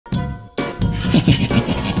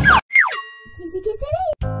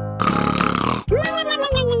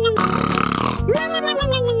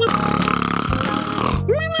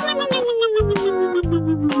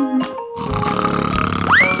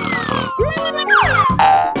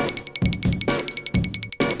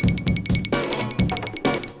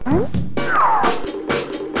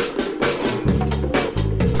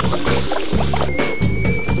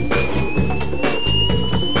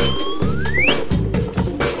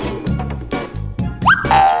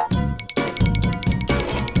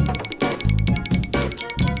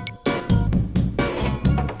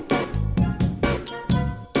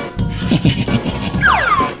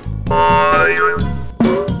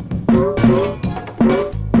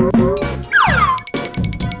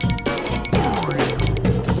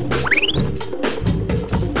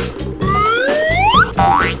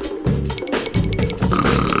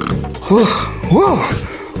Whoa.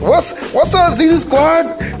 What's up, ZZ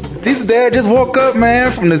Squad? ZZ Dad just woke up,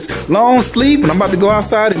 man, from this long sleep, and I'm about to go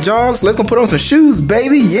outside and jog, so let's go put on some shoes,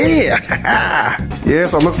 baby. Yeah. Yeah,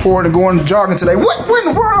 so I look forward to going jogging today. What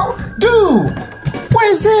in the world? Dude, what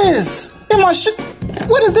is this? In my shoe?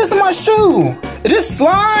 What is this in my shoe? Is this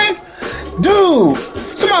slime? Dude,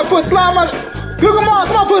 somebody put slime in my Google Mom,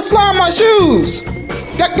 somebody put slime in my shoes.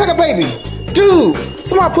 Gaga baby. Dude,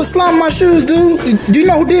 somebody put slime in my shoes, dude. Do you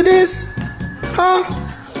know who did this? Huh?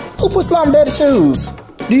 Who put slime in Daddy's shoes?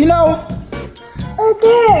 Do you know? Right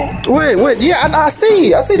there. Wait, yeah, I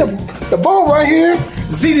see the ball right here.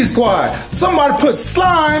 ZZ Squad, somebody put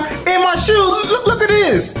slime in my shoes. Look at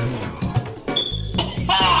this.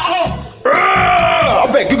 I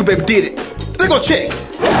bet Goo Goo Baby did it. Let's go check.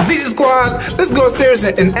 ZZ Squad, let's go upstairs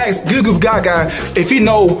and ask Goo Goo Gaga if he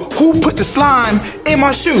know who put the slime in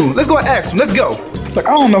my shoe. Let's go ask him. Let's go. Like,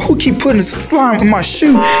 I don't know who keep putting slime in my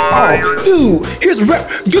shoe. Oh, dude, here's rap.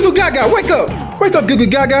 Goo Goo Gaga, wake up. Wake up, Goo Goo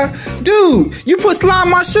Gaga. Dude, you put slime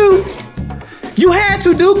in my shoe? You had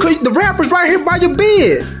to, dude, because the rapper's right here by your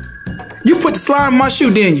bed. You put the slime in my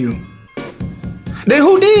shoe, didn't you? Then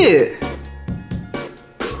who did?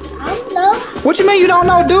 I don't know. What you mean you don't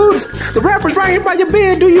know, dude? The rapper's right here by your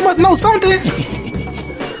bed, dude. You must know something.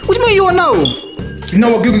 What you mean you don't know? You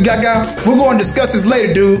know what, Goo Goo Gaga? We're going to discuss this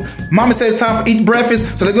later, dude. Mama says it's time for eat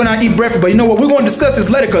breakfast, so they're going to eat breakfast. But you know what? We're going to discuss this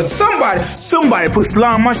later because somebody put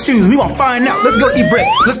slime in my shoes. We're going to find out. Let's go eat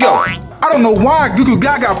breakfast. Let's go. I don't know why Goo Goo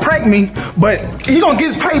Gaga pranked me, but he going to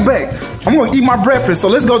get his payback. I'm going to eat my breakfast, so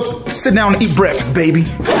let's go sit down and eat breakfast, baby.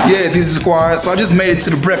 Yeah, this is Squad. So I just made it to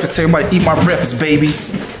the breakfast table. I'm about to eat my breakfast, baby.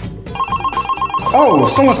 Oh,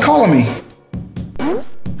 someone's calling me.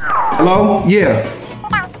 Hello? Yeah.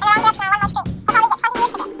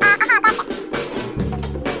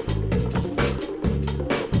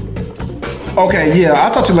 Okay, yeah,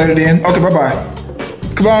 I'll talk to you later then. Okay,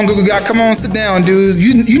 bye-bye. Come on, Goo Goo Gaga, come on, sit down, dude.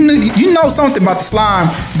 You know something about the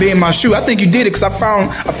slime being in my shoe. I think you did it because I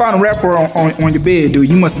found a wrapper on your bed, dude.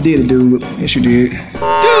 You must have did it, dude. Yes, you did. Dude,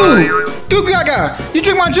 Goo Goo Gaga, you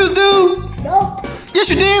drink my juice, dude? Nope. Yes,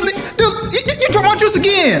 you did. Dude, you drink my juice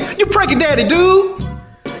again. You pranking Daddy, dude.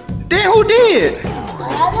 Then who did?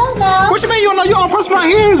 I don't know. What you mean you don't know your own person right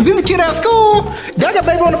here? ZZ Kid at school? Gaga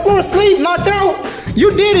baby on the floor asleep, knocked out.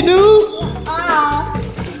 You did it, dude.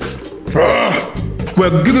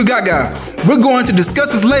 Well, Goo Goo Gaga, we're going to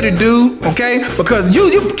discuss this later, dude, okay? Because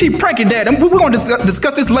you keep pranking Dad, and we're going to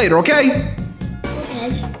discuss this later, okay?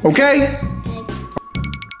 Okay. Okay?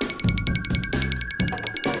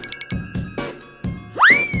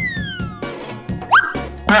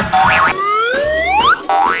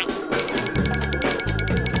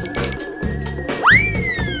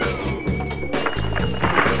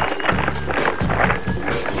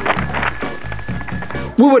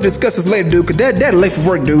 We will discuss this later, dude, because Daddy late for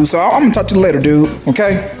work, dude. So I'm going to talk to you later, dude,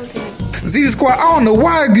 okay? ZZ Squad, I don't know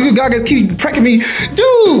why Goo Goo Gaga keep pranking me.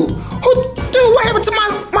 Dude, what happened to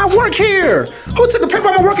my work here? Who took the paper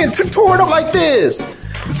on my work and tore it up like this?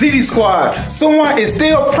 ZZ Squad, someone is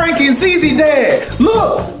still pranking ZZ Dad.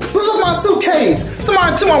 Look at my suitcase.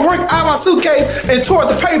 Somebody took my work out of my suitcase and tore up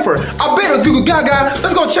the paper. I bet it was Goo Goo Gaga.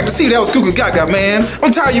 Let's go check to see if that was Goo Goo Gaga, man.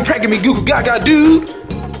 I'm tired of you pranking me, Goo Goo Gaga, dude.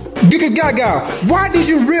 Goo Goo Gaga, why did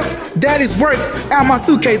you rip Daddy's work out of my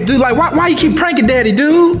suitcase, dude? Like, why you keep pranking Daddy,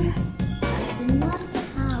 dude?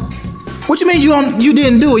 What you mean you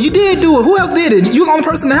didn't do it? You did do it. Who else did it? You the only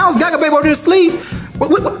person in the house. Gaga baby over there asleep.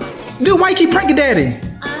 Dude, why you keep pranking Daddy?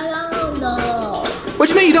 I don't know. What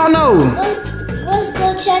you mean you don't know? Let's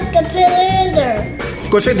go check the computer.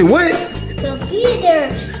 Go check the what?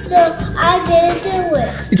 Computer. So I didn't do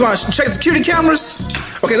it. You want to check security cameras?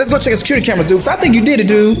 Okay, let's go check the security cameras, dude. So I think you did it,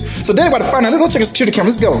 dude. So Daddy about to find out. Let's go check the security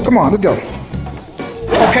cameras. Let's go. Come on, let's go.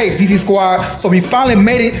 Okay, ZZ Squad. So we finally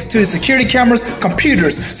made it to the security cameras,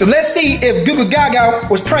 computers. So let's see if Goo Goo Gaga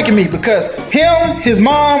was pranking me because him, his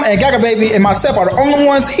mom, and Gaga baby and myself are the only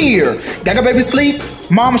ones here. Gaga baby sleep.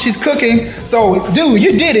 Mama, she's cooking. So, dude,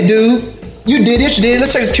 you did it, dude. You did it. You did it.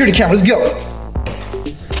 Let's check the security cameras. Let's go.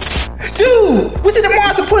 Dude, we see the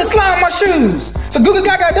monster put slime in my shoes. So Goo Goo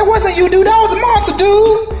Gaga, that wasn't you, dude. That was a monster,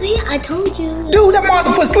 dude. See, I told you. Dude, that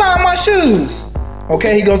monster put slime in my shoes.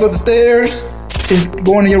 Okay, he goes up the stairs. He's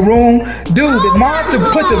going to your room. Dude, the monster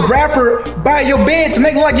put the wrapper by your bed to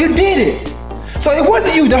make it like you did it. So it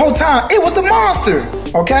wasn't you the whole time. It was the monster.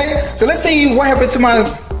 Okay? So let's see what happened to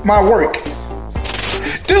my work.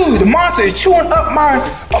 Dude, the monster is chewing up my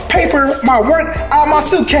paper, my work out of my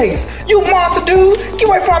suitcase. You monster, dude. Get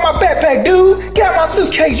away from my backpack, dude. Get out of my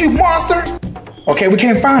suitcase, you monster. Okay, we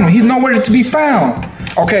can't find him. He's nowhere to be found.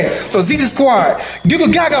 Okay, so ZZ Squad, Goo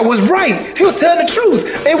Goo Gaga was right. He was telling the truth.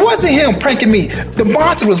 It wasn't him pranking me. The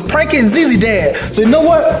monster was pranking ZZ Dad. So you know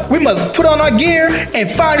what? We must put on our gear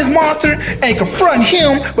and find this monster and confront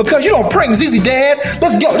him because you don't prank ZZ Dad.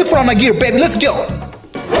 Let's go. Let's put on our gear, baby. Let's go.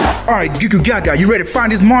 All right, Goo Goo Gaga, you ready to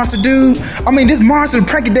find this monster, dude? I mean, this monster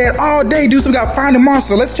pranking Dad all day, dude. So we gotta find the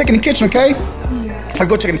monster. Let's check in the kitchen, okay? Let's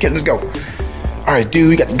go check in the kitchen. Let's go. All right,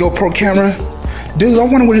 dude. You got the GoPro camera. Dude, I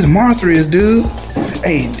wonder what this monster is, dude.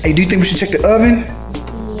 Hey, do you think we should check the oven?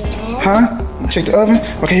 Yeah. Huh? Check the oven?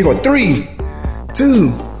 Okay, here you go. 3, 2,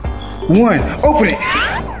 1. Open it.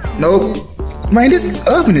 Nope. Man, this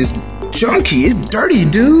oven is junky. It's dirty,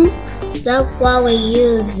 dude. That's why we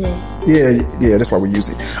use it. Yeah, that's why we use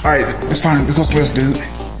it. All right, it's fine. Let's go somewhere else, dude.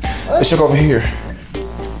 Let's check over here.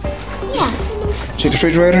 Yeah. Check the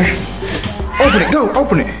refrigerator. Open it. Go.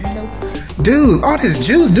 Open it. Dude, all this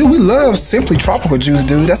juice, dude, we love Simply Tropical juice,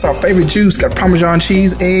 dude. That's our favorite juice. Got Parmesan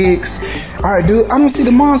cheese, eggs. All right, dude, I don't see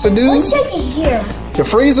the monster, dude. Let's check it here. The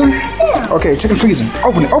freezer? Yeah. Okay, check the freezer.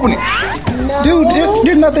 Open it, open it. No. Dude,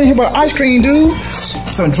 there's nothing here but ice cream, dude.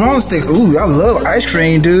 Some drumsticks. Ooh, I love ice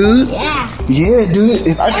cream, dude. Yeah. Yeah, dude.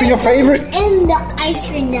 Is ice cream your favorite? And the ice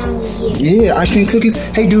cream down here. Yeah, ice cream cookies.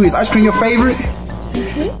 Hey, dude, is ice cream your favorite?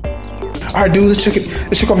 All right, dude, let's check it.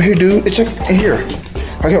 Let's check over here, dude. Let's check in here.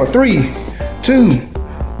 Okay, 3, 2,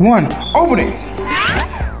 1. Open it.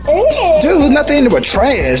 Dude, there's nothing in there but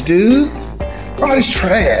trash, dude. All this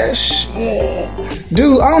trash.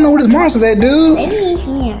 Dude, I don't know where this monster's at, dude. Maybe it's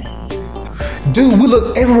here. Dude, we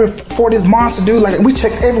look everywhere for this monster, dude. Like, we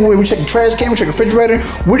check everywhere. We check the trash can, we check the refrigerator.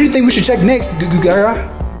 Where do you think we should check next, Goo Goo Gaga?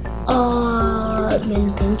 In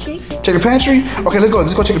the pantry. Check the pantry? Okay, let's go.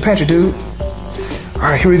 Let's go check the pantry, dude. All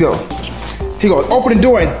right, here we go. Here we go. Open the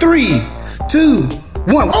door in 3, 2,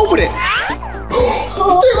 1. Open it.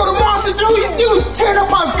 There go the monster, dude. You tearing up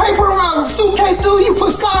my paper around my suitcase, dude. You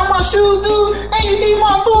put slime on my shoes, dude. And you eat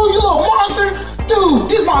my food, you little monster. Dude,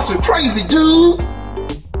 this monster crazy, dude.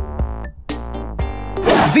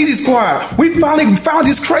 ZZ Squad, we finally found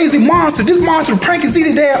this crazy monster. This monster pranking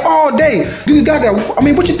ZZ Dad all day. Goo Goo Gaga, I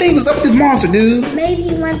mean, what you think was up with this monster, dude? Maybe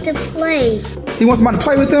he wants to play. He wants somebody to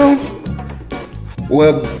play with him?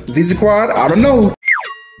 Well, ZZ Squad, I don't know.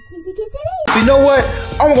 So you know what?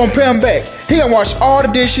 I'm gonna pay him back. He gotta wash all the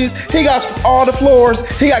dishes. He got all the floors.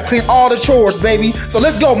 He gotta clean all the chores, baby. So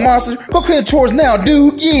let's go, monster. Go clean the chores now,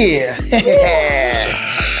 dude. Yeah.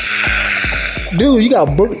 Dude, you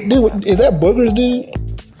got dude, is that boogers, dude?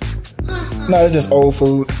 No, it's just old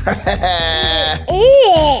food.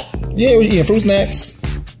 Yeah, we're eating fruit snacks.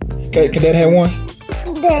 Okay, can Dad have one?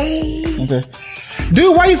 Okay.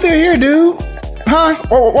 Dude, why you still here, dude? Huh?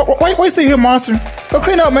 Why you still here, monster? Go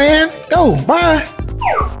clean up, man. Go, bye.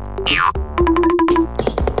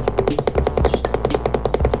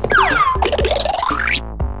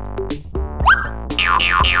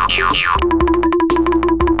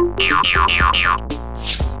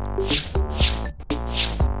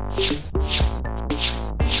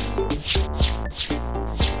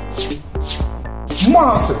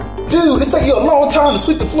 Monster. Dude, it's taking you a long time to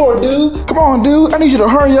sweep the floor, dude. Come on, dude. I need you to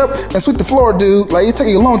hurry up and sweep the floor, dude. Like, it's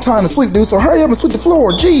taking you a long time to sweep, dude. So hurry up and sweep the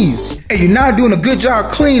floor. Jeez. Hey, you're not doing a good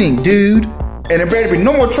job cleaning, dude. And there better be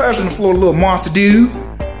no more trash on the floor, little monster, dude.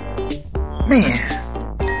 Man,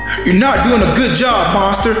 you're not doing a good job,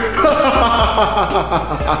 monster.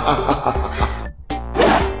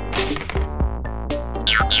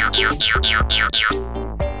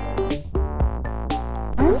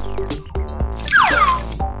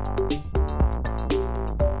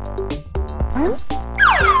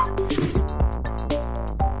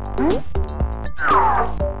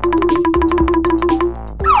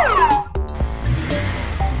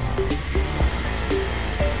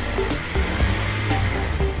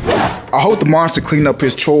 I hope the monster cleaned up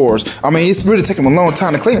his chores. I mean, it's really taking him a long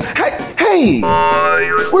time to clean. Hey,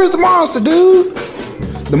 where's the monster, dude?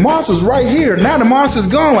 The monster's right here. Now the monster's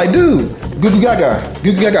gone. Like, dude, Goo Goo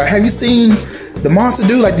Gaga, have you seen the monster,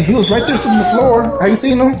 dude? Like, he was right there sitting on the floor. Have you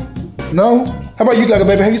seen him? No? How about you, Gaga,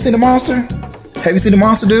 baby? Have you seen the monster? Have you seen the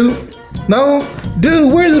monster, dude? No?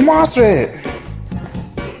 Dude, where's the monster at?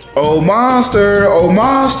 Oh,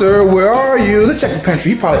 monster, where are you? Let's check the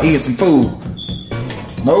pantry. He probably eating some food.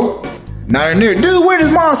 Nope. Not in there. Dude, where's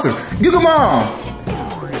this monster? Goo Goo Mom.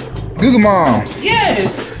 Goo Goo Mom.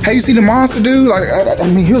 Yes. Have you seen the monster, dude? Like, I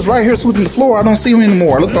mean, he was right here sweeping the floor. I don't see him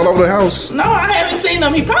anymore. I looked all over the house. No, I haven't seen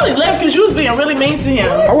him. He probably left because you was being really mean to him.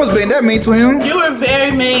 I wasn't being that mean to him. You were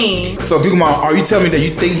very mean. So, Goo Goo Mom, are you telling me that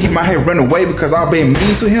you think he might have run away because I was being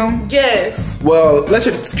mean to him? Yes. Well, let's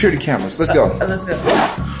check the security cameras. Let's go. Let's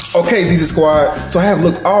go. Okay, ZZ Squad. So I have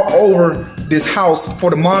looked all over this house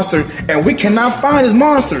for the monster, and we cannot find this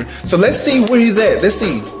monster. So let's see where he's at. Let's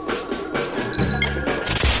see.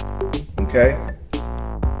 Okay.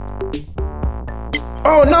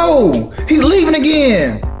 Oh no, he's leaving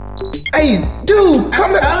again. Hey, dude,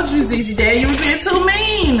 come back. I told you, ZZ Dad, you were being too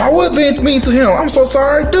mean. I was being mean to him. I'm so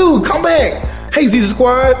sorry. Dude, come back. Hey, ZZ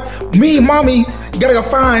Squad, me and Mommy gotta go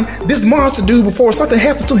find this monster dude before something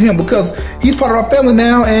happens to him, because he's part of our family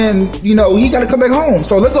now, and you know, he gotta come back home.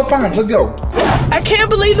 So let's go find him. Let's go. I can't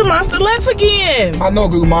believe the monster left again. I know,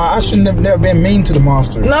 Goo Goo Ma. I shouldn't have never been mean to the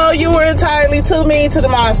monster. No, you were entirely too mean to the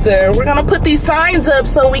monster. We're gonna put these signs up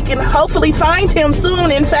so we can hopefully find him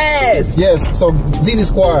soon and fast. Yes, so ZZ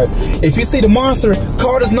Squad, if you see the monster,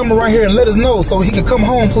 call this number right here and let us know so he can come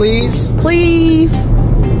home, please. Please.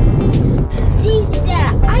 ZZ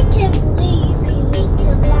Dad, I can't believe you being mean to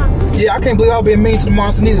the monster. Yeah, I can't believe I've been mean to the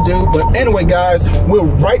monster neither, dude. But anyway, guys, we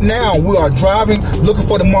are driving, looking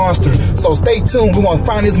for the monster. So stay tuned. We want to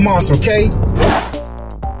find this monster, okay?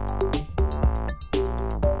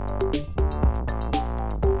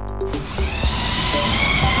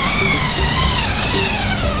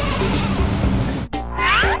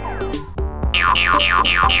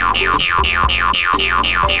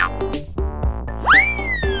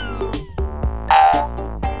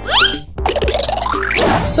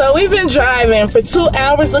 So we've been driving for 2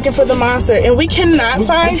 hours looking for the monster, and we cannot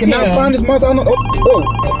find him. We cannot find this monster. I don't know. Oh,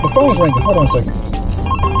 the phone's ringing. Hold on a second.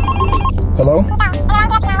 Hello?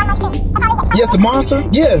 Yes, the monster?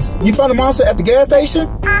 Yes. You found the monster at the gas station?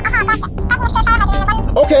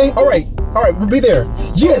 Okay, all right. All right, we'll be there.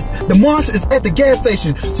 Yes, the monster is at the gas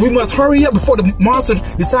station, so we must hurry up before the monster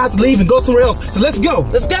decides to leave and go somewhere else. So let's go.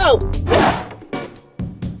 Let's go.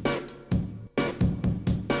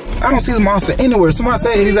 I don't see the monster anywhere. Somebody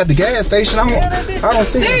say he's at the gas station. I don't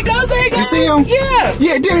see him. There he goes, there he goes. You see him? Yeah.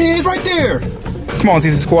 Yeah, there he is right there. Come on,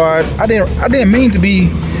 ZZ Squad. I didn't mean to be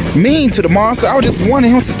mean to the monster. I was just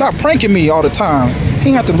wanting him to stop pranking me all the time.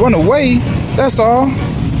 He didn't have to run away. That's all.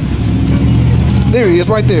 There he is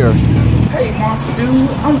right there. Hey, monster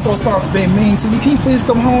dude. I'm so sorry for being mean to you. Can you please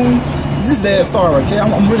come home? This is Dad sorry, okay?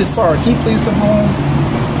 I'm really sorry. Can you please come home?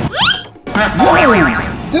 No.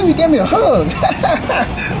 Dude, you gave me a hug.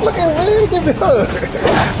 Look at me, give me a hug.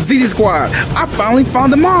 ZZ Squad, I finally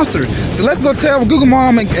found the monster. So let's go tell Goo Goo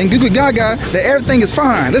Mom and Goo Goo Gaga that everything is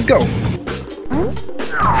fine. Let's go.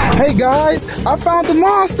 Hey guys, I found the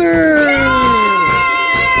monster.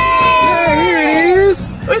 Yeah, here it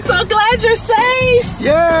is. We're so glad you're safe.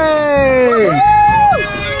 Yay.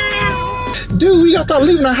 Dude, we gotta start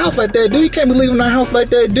leaving our house like that, dude. You can't be leaving our house like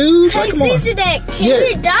that, dude. Hey, like, come on. ZZ Dad, can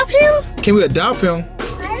we adopt him? Can we adopt him?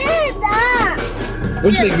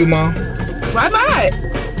 What you think, Goo Mom? Why not?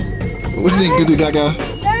 What you think, Goo Goo Gaga?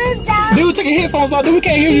 Dude, take your headphones off, dude. We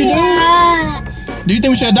can't hear you, dude. Do you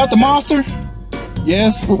think we should adopt the monster?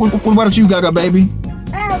 Yes. What about you, Gaga, baby?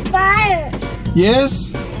 Fire.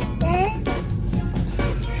 Yes? Yes.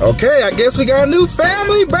 Okay, I guess we got a new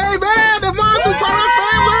family, baby. The monster's part of our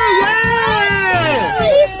family. Yeah.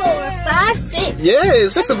 3, 4, 5, 6. Yeah,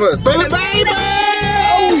 6 of us, baby. Baby.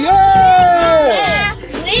 Oh, yeah.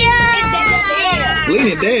 Lean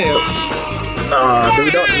it down. Nah,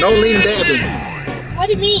 dude, no leaning dabbing. What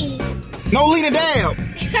do you mean? No leaning down.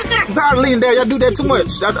 I'm tired of leaning down. Y'all do that too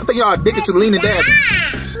much. I think y'all addicted to leaning dabbing.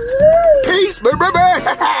 Peace, baby.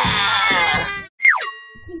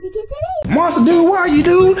 Monster dude, where are you,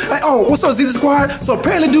 dude? Like, oh, what's up, ZZ Squad? So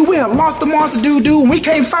apparently, dude, we have lost the monster dude, and we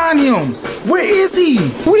can't find him. Where is he?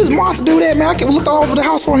 Where is monster dude at, man? I can't look all over the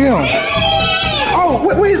house for him. Oh,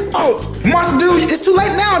 where is? Oh, monster dude, it's too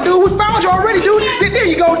late now, dude. We found you already, dude. There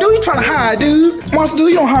you go, dude. You trying to hide, dude? Monster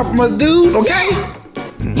dude, you don't hide from us, dude. Okay?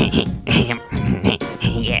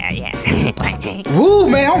 Yeah. Woo,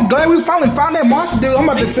 man, I'm glad we finally found that monster dude. I'm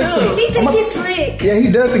about to fix him. He think he's slick. Yeah,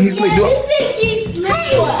 he does think he's slick, dude. He think he's slick.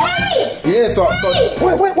 Hey. Yeah, so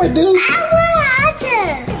wait, dude.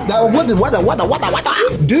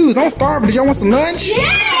 What? Dudes, I'm starving. Did y'all want some lunch?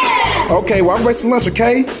 Yeah. Okay, well, I'll make some lunch,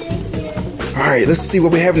 okay? All right, let's see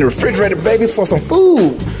what we have in the refrigerator, baby, for some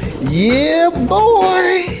food. Yeah,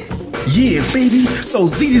 boy. Yeah, baby. So,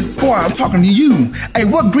 ZZ Squad, I'm talking to you. Hey,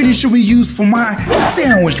 what ingredients should we use for my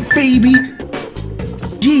sandwich, baby?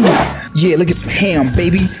 Yeah, let's get some ham,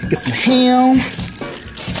 baby. Get some ham.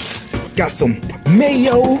 Got some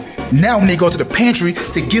mayo. Now we need to go to the pantry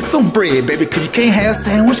to get some bread, baby, because you can't have a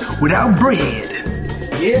sandwich without bread.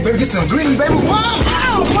 Yeah, baby, get some ingredients, baby.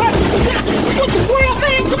 Wow, what the world,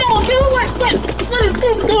 man? Come on, dude. What is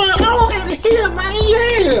this going on in here, man?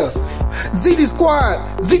 Yeah. ZZ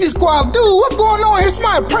Squad, dude, what's going on here?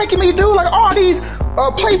 Somebody pranking me, dude. Like all these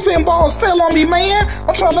playpen balls fell on me, man.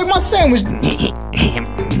 I'm trying to make my sandwich.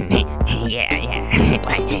 Yeah.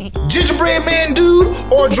 Gingerbread Man dude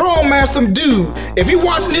or Drum Master dude. If you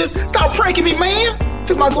watching this, stop pranking me, man.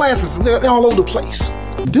 Fix my glasses, they're all over the place.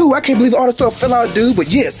 Dude, I can't believe all the stuff fell out, dude. But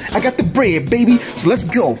yes, I got the bread, baby. So let's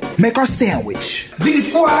go make our sandwich. ZZ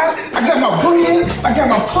Squad, I got my bread, I got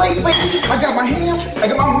my plate, baby. I got my ham, I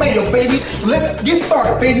got my mayo, baby. So let's get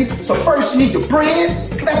started, baby. So first you need your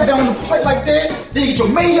bread, slap it down on the plate like that. Then you get your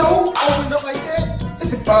mayo, open it up like that.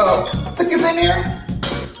 Stick this in there.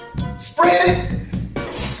 Spread it.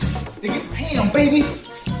 Then get some ham, baby.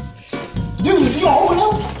 Dude, you gonna open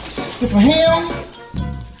up? Get some ham.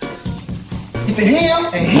 Get the ham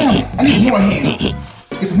and ham it. I need some more ham.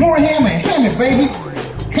 Get some more ham and ham it, baby.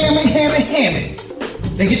 Ham it, ham it, ham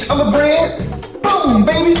it. Then get your other bread. Boom,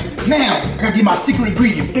 baby. Now, I gotta get my secret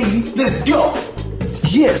ingredient, baby. Let's go.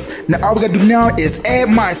 Yes, now all we gotta do now is add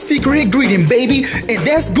my secret ingredient, baby. And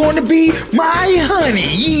that's going to be my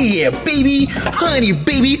honey. Yeah, baby. Honey,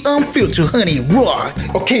 baby. Unfiltered honey, raw.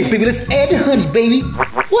 Okay, baby, let's add the honey, baby.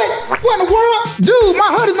 What in the world? Dude,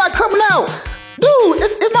 my honey's not coming out. Dude,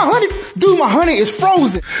 it's my honey. Dude, my honey is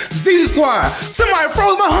frozen. ZZ Squad, somebody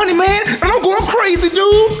froze my honey, man. And I'm going crazy,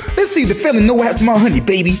 dude. Let's see if the family know what happened to my honey,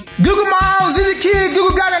 baby. Goo Goo Mom, ZZ Kid, Goo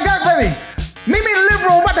Goo Gaga, baby. Meet me in the living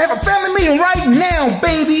room. About to have a family meeting right now,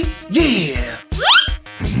 baby. Yeah.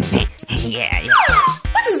 Yeah.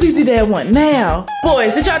 What does ZZ Dad want now?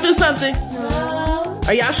 Boys, did y'all do something? No.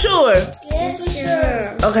 Are y'all sure? Yes, for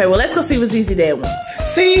sure. Okay, well, let's go see what ZZ Dad wants.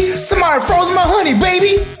 See, somebody froze my honey,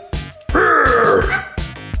 baby.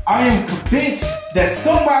 I am convinced that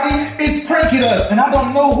somebody is pranking us, and I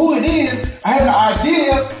don't know who it is. I have an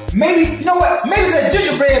idea. Maybe, you know what? Maybe it's that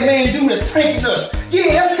gingerbread man dude that's pranking us.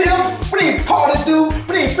 Yeah, that's him. We need to call this dude.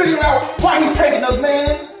 We need to figure out why he's pranking us,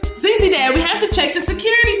 man. ZZ Dad, we have to check the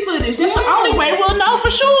security footage. That's the only way we'll know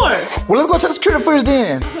for sure. Well, let's go check the security footage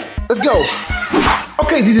then. Let's go.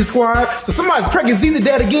 Okay, ZZ Squad. So somebody's pranking ZZ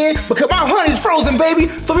Dad again because my honey's frozen, baby.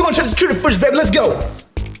 So we're gonna check the security footage, baby. Let's go.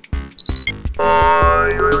 Dude,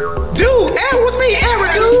 Aaron, what's me,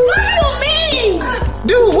 Aaron, dude? What do you mean?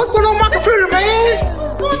 Dude, what's going on with my computer, man?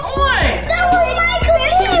 What's going on? That was my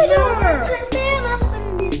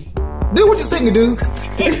computer. Dude, what you singing, dude?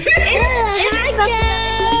 It's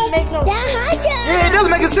Yeah, it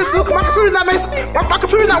doesn't make sense, dude. My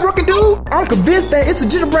computer's not working, dude. I'm convinced that it's a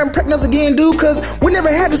gingerbread pranking us again, dude, because we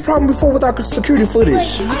never had this problem before with our security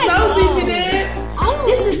footage. I know, ZZ Dad.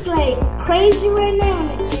 This is like crazy right now.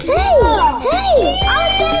 Hey! I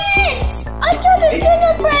did it! I thought the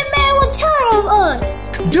gingerbread man was tired of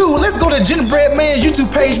us. Dude, let's go to Gingerbread Man's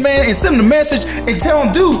YouTube page, man, and send him a message and tell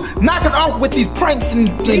him, dude, knock it off with these pranks and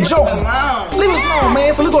jokes. Leave us alone,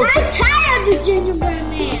 man. So let's go. I'm tired of the gingerbread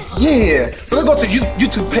man. Yeah. So let's go to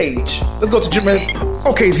YouTube page. Let's go to Gingerbread.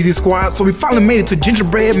 Okay, ZZ Squad. So we finally made it to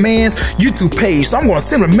Gingerbread Man's YouTube page. So I'm gonna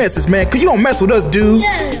send him a message, man, cause you don't mess with us, dude.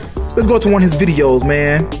 Yeah. Let's go to one of his videos,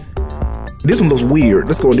 man. This one looks weird.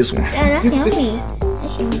 Let's go with this one. Yeah, that's yummy.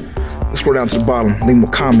 That's yummy. Let's scroll down to the bottom. Leave him a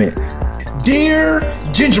comment. Dear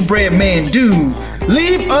Gingerbread Man dude,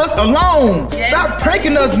 leave us alone. Yes. Stop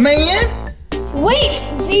pranking us, man. Wait,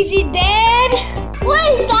 ZZ Dad. What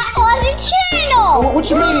is that on the channel? What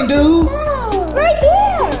you mean, dude? Right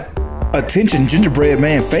there. Attention Gingerbread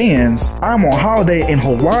Man fans. I'm on holiday in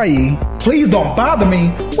Hawaii. Please don't bother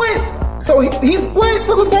me. Wait, so he's, what?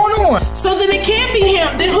 What's going on? So then it can't be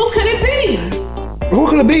him. Then who could it be? Who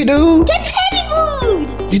could it be, dude? The teddy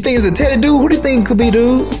dude. You think it's a teddy dude? Who do you think it could be,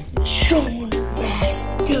 dude?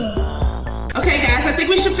 Okay, guys, I think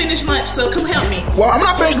we should finish lunch, so come help me. Well, I'm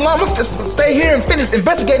not finished long. I'm gonna stay here and finish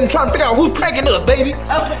investigating and trying to figure out who's pranking us, baby.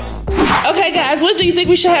 Okay, guys, what do you think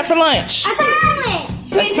we should have for lunch? A sandwich.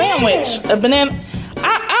 A sandwich, a banana.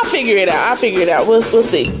 I'll figure it out. We'll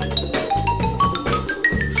see.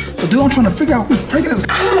 So, dude, I'm trying to figure out who's pranking us. Dude,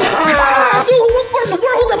 what in the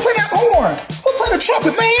world? Who's that playing that horn? Who's playing the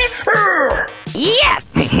trumpet, man? Yes.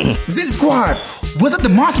 ZZ Squad, was it the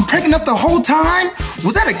monster pranking us the whole time?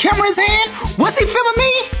 Was that a camera in his hand? Was he filming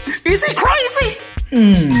me? Is he crazy?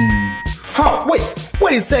 Huh, wait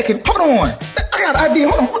a second. Hold on. I got an idea.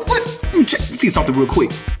 Hold on. What? Let me check. See something real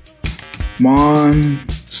quick.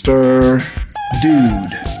 Monster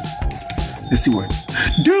dude. Let's see what.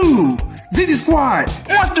 Dude, ZZ Squad,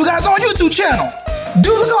 Monster Dude got his own YouTube channel.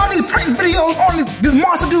 Dude, look at all these prank videos on this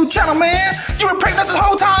Monster Dude channel, man. You been pranking us this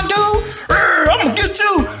whole time, dude. I'm gonna get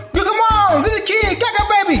you. Goo Goo Mom, ZZ Kid, Gaga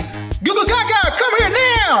baby. Goo Goo Gaga, come here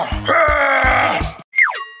now.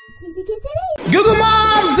 Goo Goo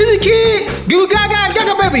Mom, ZZ Kid, Goo Goo Gaga,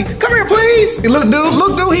 Gaga baby, come here, please. Hey, look, dude,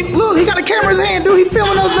 he got a camera in his hand, dude. He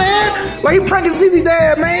filming us, man. Like he pranking ZZ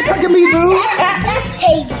Dad, man. Pranking me, dude. That's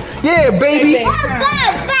payback. Yeah, baby.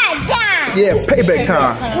 Payback time. Yeah, payback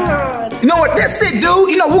time. You know what? That's it, dude.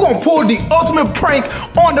 You know, we're gonna pull the ultimate prank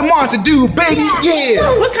on the monster dude, baby. Yeah.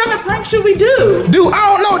 What kind of prank should we do? Dude, I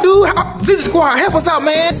don't know, dude. This is Squad, help us out,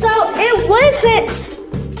 man. So it wasn't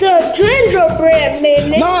the gingerbread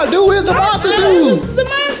man. No, dude, it's the monster dude. It's the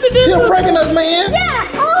monster dude. You're pranking us, man.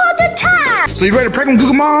 Yeah, all the time. So you ready to prank him,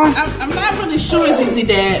 Google Mom? I'm not really sure, Zizi,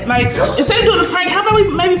 Dad. Like, instead of doing a prank, how about we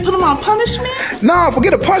maybe put him on punishment? Nah,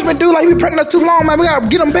 forget the punishment, dude. Like, you been pranking us too long, man. We gotta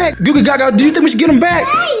get him back. Goo Goo Gaga, do you think we should get him back?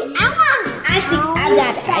 Hey, I think I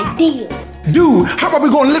got an idea. Dude, how about we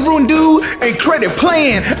go in the living room, dude, and create a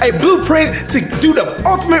plan, a blueprint to do the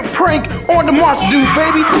ultimate prank on the monster dude,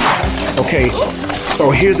 baby. Okay, so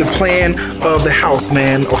here's the plan of the house,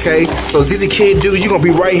 man, okay? So ZZ Kid, dude, you're gonna be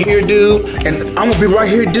right here, dude, and I'm gonna be right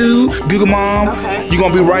here, dude. Google Mom, okay. You're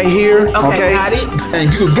gonna be right here, okay? Got it.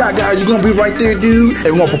 And Goo Goo Gaga, you're gonna be right there, dude,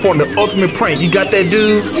 and we're gonna perform the ultimate prank. You got that,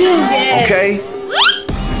 dude? Yes. Okay?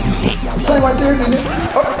 Play right there, nigga.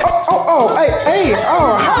 Hey,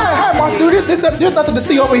 hi, monster dude. There's nothing to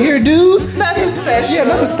see over here, dude. Nothing special. Yeah,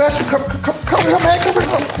 nothing special. Come here, man. Come here.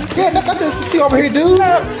 Yeah, nothing to see over here, dude.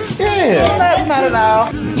 Yeah. Not at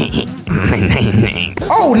all.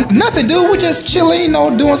 Oh, nothing, dude. We're just chilling, you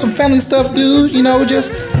know, doing some family stuff, dude. You know,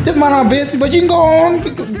 just mind our business. But you can go on,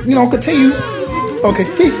 you know, continue. Okay,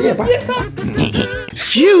 peace. Yeah, bye.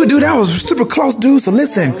 Phew, dude, that was super close, dude. So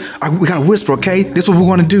listen, we gotta whisper, okay? This is what we're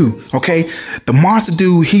gonna do, okay? The monster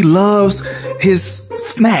dude, he loves his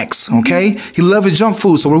snacks, okay? He loves his junk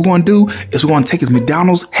food. So what we're gonna do is we're gonna take his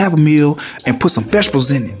McDonald's, have a meal, and put some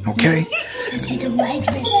vegetables in it, okay? Because he don't like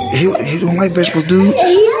vegetables. He don't like vegetables, dude. And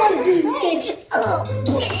he want to say,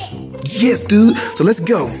 Yes, dude. So let's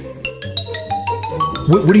go.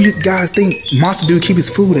 What do you guys think monster dude keep his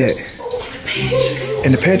food at?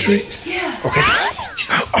 In the pantry? Yeah. Okay.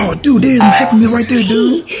 Oh, dude, there's a Happy Meal right there,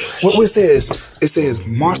 dude. What it says? It says,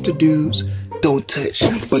 monster dudes don't touch.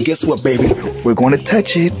 But guess what, baby? We're going to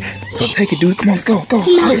touch it. So take it, dude. Come on, let's go. Go.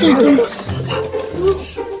 Hurry.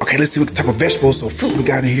 Okay, let's see what type of vegetables or fruit we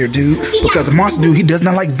got in here, dude. Because the monster dude, he does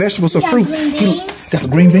not like vegetables or fruit. Got the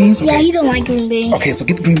green beans? Okay. Yeah, he don't like green beans. Okay, so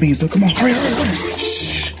get the green beans, dude. Come on, hurry.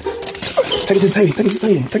 Shh. Take it to the table. Take it to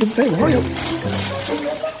the table. Hurry up.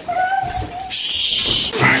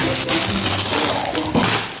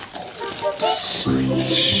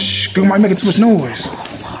 Girl might making too much noise.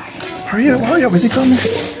 I'm sorry. Hurry up. Is he coming?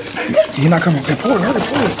 He's not coming. Okay, pour it. Hurry.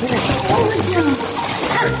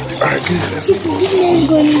 All right, good. That's it.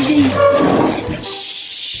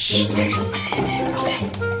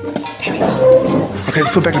 Okay,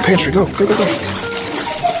 let's put it back in the pantry. Go.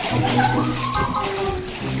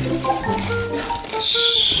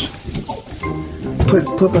 Shh. Put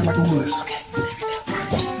it back like it was.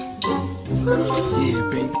 Yeah,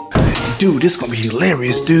 baby. Dude, this is gonna be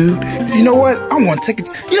hilarious, dude. You know what? I'm gonna take it.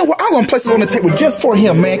 You know what? I'm gonna place this on the table just for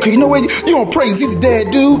him, man. Cause you know what? You gonna praise his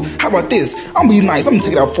dad, dude. How about this? I'm gonna be nice. I'm gonna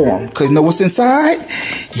take it out for him. Cause you know what's inside?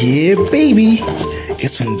 Yeah, baby.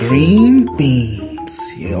 It's some green beans.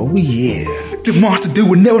 Yeah, oh yeah. The monster dude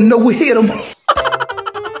would never know what hit him. All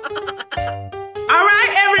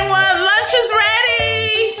right, everyone. Lunch is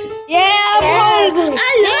ready. Yeah, I'm hungry. I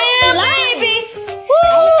love baby.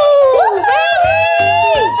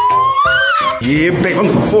 Yeah, baby. I'm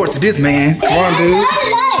looking forward to this, man. Come on, dude.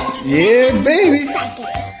 Yeah, baby.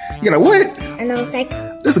 You got a what? A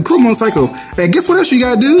motorcycle. That's a cool motorcycle. Hey, guess what else you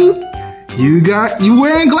got, dude? You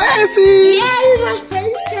wearing glasses. Yeah, he's my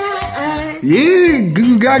first time. Yeah, Goo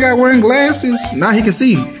Goo Gaga wearing glasses. Now he can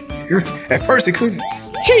see. At first he couldn't.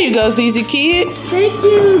 Here you go, ZZ Kid. Thank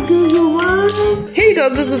you, Goo Goo Mom. Here you go,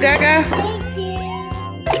 Goo Goo Gaga.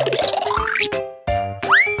 Thank you.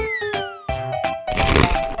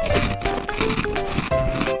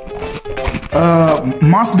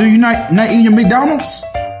 Monster, do you not eating your McDonald's?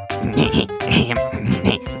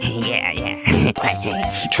 Yeah.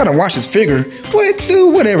 Trying to wash his figure. What,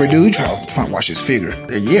 dude? Whatever, dude. Trying to wash his figure.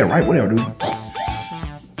 Yeah, right. Whatever, dude.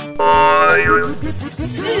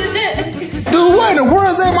 Dude, what in the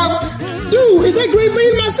world is that, dude? Is that green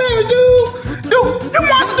beans in my sandwich, dude? Dude,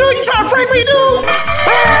 monster, dude, you trying to prank me, dude?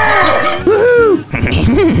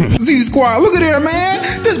 Woohoo! ZZ Squad, look at there, man.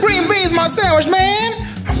 This green beans my sandwich, man.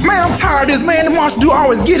 Man, I'm tired of this, man. The monster dude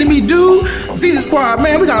always getting me, dude. ZZ Squad,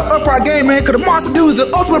 man, we gotta up our game, man, because the monster dude is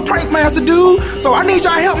the ultimate prank master, dude. So I need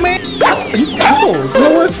y'all help, man. You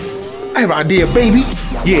know what? I have an idea, baby.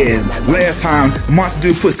 Yeah, last time the monster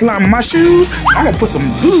dude put slime in my shoes, I'm gonna put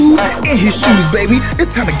some glue in his shoes, baby.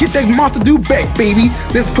 It's time to get that monster dude back, baby.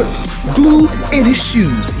 Let's put glue in his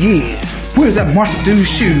shoes, yeah. Where's that monster dude's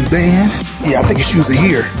shoes, man? Yeah, I think his shoes are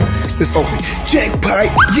here. Let's open. Jackpot.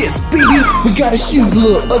 Yes, baby. We got his shoes.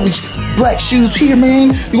 Little ugly black shoes here,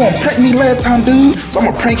 man. You gonna prank me last time, dude? So I'm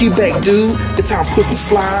gonna prank you back, dude. This time put some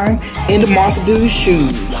slime in the monster dude's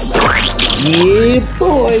shoes. Yeah,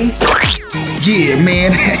 boy. Yeah,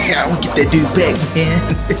 man. I'll get that dude back, man.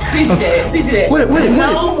 See that. Wait.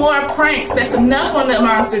 No more pranks. That's enough on that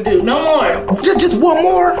monster dude. No more. Just one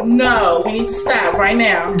more? No, we need to stop right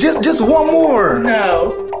now. Just one more.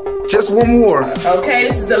 No. Just one more. Okay,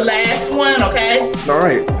 this is the last one, okay?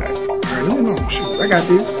 Alright, let me know. Shoot, I got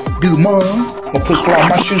this. Dude, mom. I'm gonna put slime in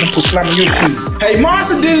my shoes and put slime in your shoes. Hey,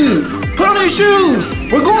 monster dude, put on your shoes.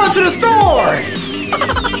 We're going to the store.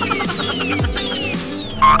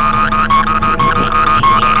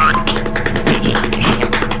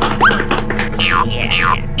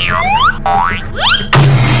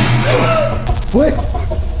 What?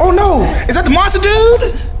 Oh no! Is that the monster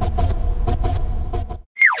dude?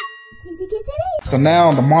 So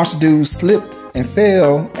now the monster dude slipped and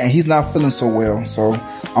fell, and he's not feeling so well. So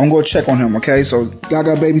I'm gonna go check on him, okay? So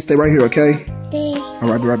Gaga baby, stay right here, okay? Okay. All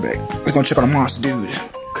right, be right back. Let's go check on the monster dude.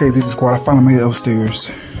 Okay, ZZ Squad, I finally made it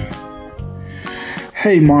upstairs.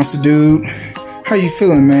 Hey, monster dude, how you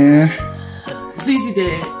feeling, man? ZZ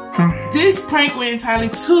Dad. Huh? This prank went entirely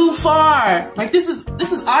too far. Like this is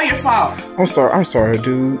all your fault. I'm sorry,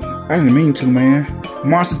 dude. I didn't mean to, man.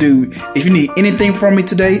 Monster dude, if you need anything from me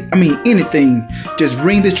today, I mean anything, just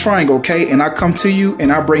ring this triangle, okay? And I'll come to you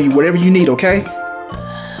and I'll bring you whatever you need, okay?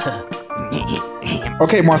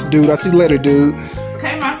 Okay, monster dude, I'll see you later, dude.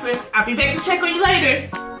 Okay, monster. I'll be back to check on you later.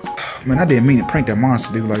 Man, I didn't mean to prank that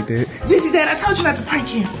monster dude like that. ZZ Dad, I told you not to prank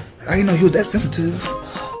him. I didn't know he was that sensitive.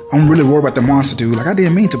 I'm really worried about the monster dude. Like, I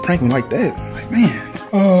didn't mean to prank him like that. Like, man.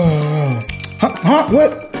 Huh?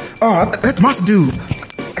 What? Oh, that's the monster dude.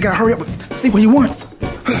 I gotta hurry up and see what he wants.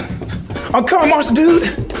 I'm coming, monster dude.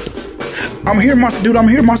 I'm here, monster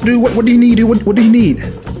dude. What do you need, dude? What do you need?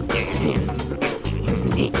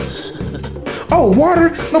 Oh, water?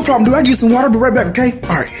 No problem, dude. I give you some water. I'll be right back, okay?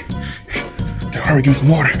 All right. Gotta hurry, give me some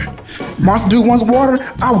water. Monster dude wants water.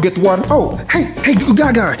 I will get the water. Oh, hey, Goo Goo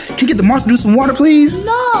Gaga. Can you get the monster dude some water, please?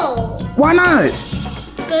 No. Why not?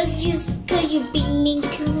 Cause you be mean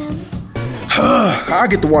to him. I'll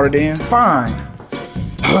get the water then. Fine.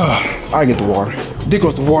 I'll get the water. There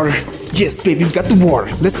goes the water. Yes, baby, you got the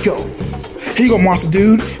water. Let's go. Here you go, monster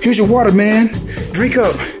dude. Here's your water, man. Drink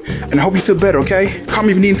up. And I hope you feel better, okay? Call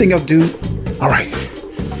me if you need anything else, dude. All right.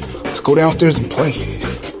 Let's go downstairs and play.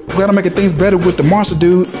 Glad I'm making things better with the monster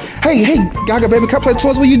dude. Hey, Gaga, baby, can I play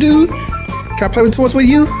toys with you, dude? Can I play with toys with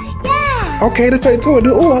you? Yeah. Okay, let's play the toy,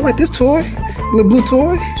 dude. Oh, I like this toy. Little blue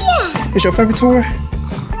toy. Yeah. It's your favorite toy?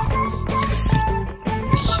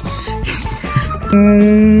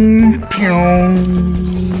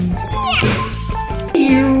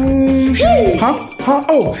 Huh?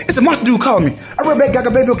 Oh, it's a monster dude calling me. I'll be right back,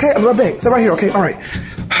 Gaga, baby, okay? I'll be right back. Stay right here, okay? All right.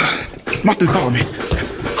 Monster dude calling me.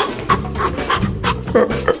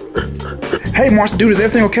 Hey, monster dude, is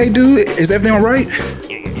everything okay, dude? Is everything all right?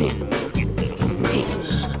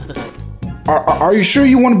 Are you sure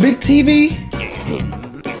you want a big TV?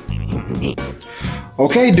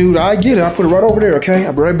 Okay, dude, I get it. I'll put it right over there, okay?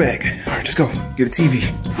 I'll be right back. All right, let's go. Get a TV.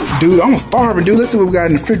 Dude, I'm starving, dude. Let's see what we got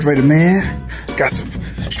in the refrigerator, man. Got some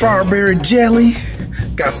strawberry jelly.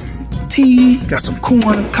 Got some tea. Got some corn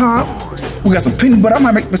on the cob. We got some peanut butter. I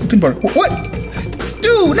might make some peanut butter. What?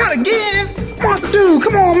 Dude, not again. Monster dude,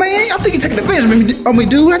 come on, man. I think you're taking advantage of me,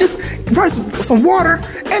 dude. I just brought some water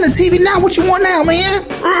and a TV. Now, what you want now, man?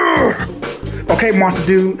 Urgh. Okay, monster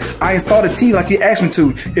dude. I installed a TV like you asked me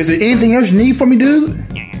to. Is there anything else you need from me, dude?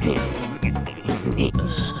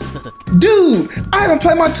 Dude, I haven't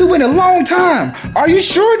played my tuba in a long time. Are you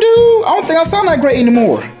sure, dude? I don't think I sound that great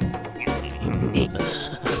anymore.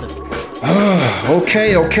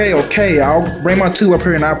 Okay. I'll bring my tuba up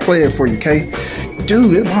here and I'll play it for you, okay?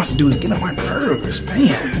 Dude, this monster dude is getting on my nerves,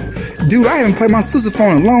 man. Dude, I haven't played my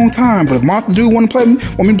sousaphone in a long time, but if monster dude want me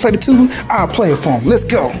to play the tuba, I'll play it for him. Let's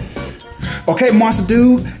go. Okay, monster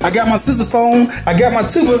dude, I got my sousaphone, I got my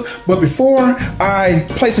tuba, but before I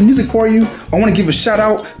play some music for you, I want to give a shout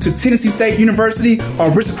out to Tennessee State University,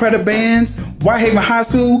 Aristocratic Bands, Whitehaven High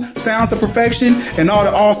School, Sounds of Perfection, and all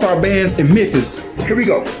the all-star bands in Memphis. Here we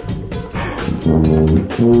go.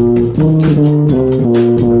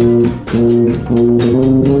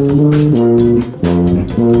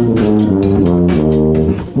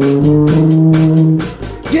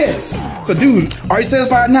 Yes. So, dude, are you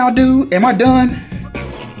satisfied now, dude? Am I done?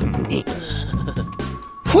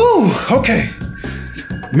 Whew, okay.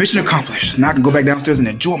 Mission accomplished. Now I can go back downstairs and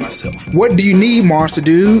enjoy myself. What do you need, monster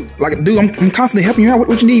dude? Like, dude, I'm constantly helping you out.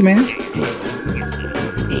 What you need, man?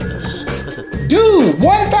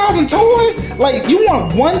 1,000 toys? Like, you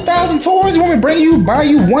want 1,000 toys? You want me to buy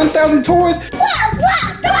you 1,000 toys? What?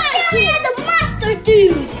 The monster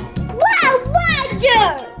dude.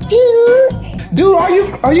 Dude. Dude, are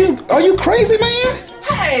you crazy, man?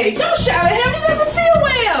 Hey, don't shout at him. He doesn't feel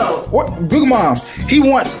well. What? Google Mom, he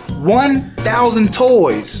wants 1,000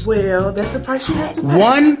 toys. Well, that's the price you have to pay.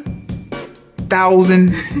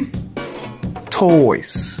 1,000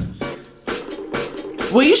 toys.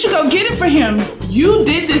 Well, you should go get it for him. You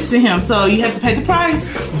did this to him, so you have to pay the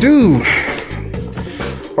price. Dude.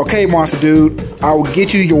 Okay, monster dude. I will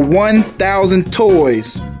get you your 1,000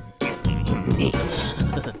 toys.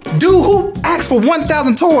 Dude, who asked for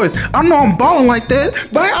 1,000 toys? I know I'm balling like that,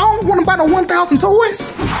 but I don't want to buy no 1,000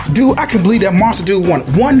 toys. Dude, I can't believe that monster dude want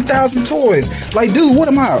 1,000 toys. Like, dude, what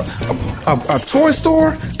am I? A toy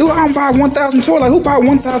store? Dude, I don't buy 1,000 toys. Like, who buy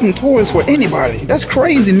 1,000 toys for anybody? That's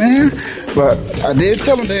crazy, man. But I did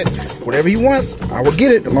tell him that whatever he wants, I will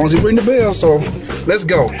get it as long as he ring the bell. So, let's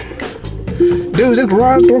go. Dude, this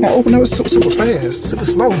garage door gonna open up super fast, super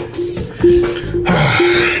slow.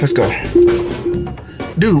 Let's go.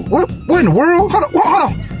 Dude, what in the world? Hold on.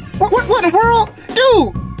 What in the world?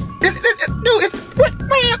 Dude, is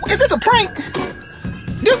this a prank?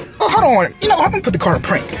 Dude, hold on. You know, I'm gonna put the car in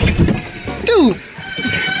prank. Dude,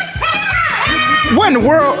 what in the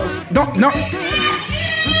world? No.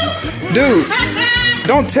 Dude,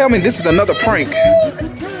 don't tell me this is another prank.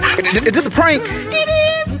 Is this a prank? It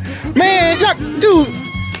is. Man, dude,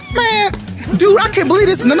 I can't believe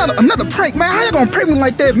this is another prank, man. How you gonna prank me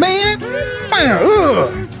like that, man? Man,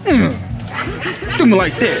 do me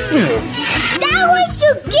like that. That was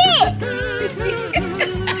you get.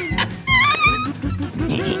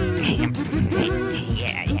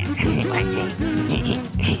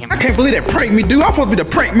 I can't believe that pranked me, dude. I'm supposed to be the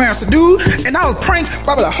prank master, dude. And I was pranked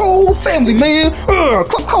by the whole family, man.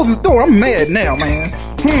 Close this door. I'm mad now, man.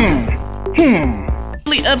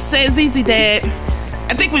 Really upset ZZ Dad.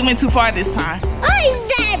 I think we went too far this time. I'm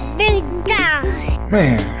that big guy.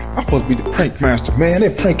 Man, I'm supposed to be the prank master, man.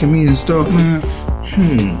 They're pranking me and stuff, man.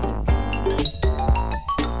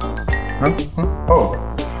 Huh?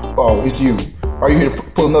 Oh, it's you. Are you here to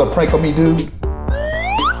pull another prank on me, dude?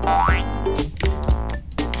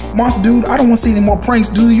 Monster dude, I don't want to see any more pranks,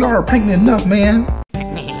 dude. You already pranked me enough, man.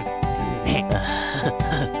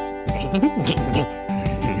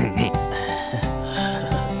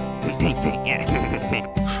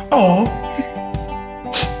 Oh.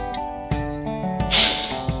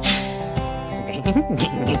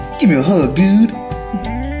 Give me a hug, dude.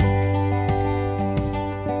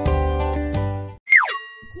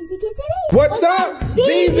 What's up,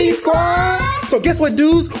 ZZ Squad? So guess what,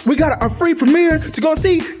 dudes? We got a free premiere to go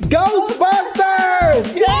see Ghost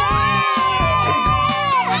Busters!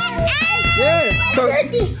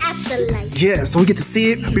 Yeah, so we get to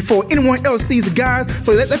see it before anyone else sees it, guys.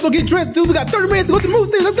 So let's go get dressed, dude. We got 30 minutes to go to the movie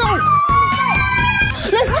theater. Let's go!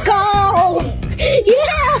 Let's go!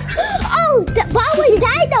 Yeah! Oh, Mom and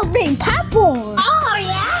Dad don't bring popcorn. Oh,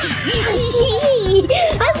 yeah!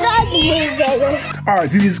 Alright,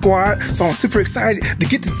 ZZ Squad. So I'm super excited to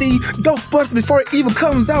get to see Ghostbusters before it even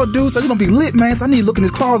comes out, dude. So it's gonna be lit, man. So I need to look in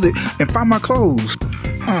this closet and find my clothes.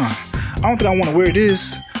 I don't think I want to wear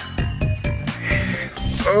this.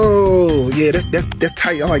 Oh, yeah, that's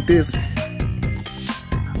tight. I like this. I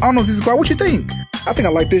don't know, ZZ Squad. What you think? I think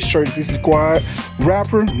I like this shirt, ZZ Squad.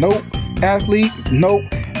 Rapper, nope. Athlete, nope.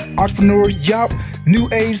 Entrepreneur, yup. New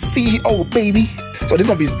age CEO, baby. So this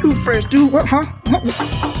gonna be too fresh, dude. What, huh? What's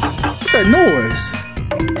that noise?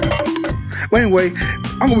 Well, anyway,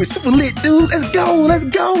 I'm gonna be super lit, dude. Let's go.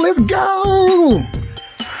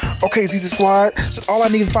 Okay, ZZ Squad. So all I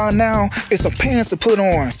need to find now is some pants to put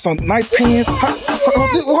on. Some nice pants.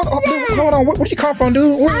 Hold on. Where'd you come from,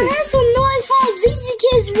 dude? Where? I heard some noise from ZZ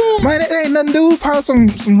Kids' room. Man, that ain't nothing, dude. Probably some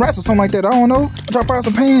rats or something like that. I don't know. Try to find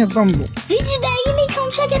some pants, something. ZZ Dad, you need to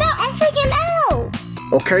come check it out. I'm freaking out.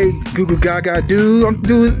 Okay, Goo Goo Gaga, dude.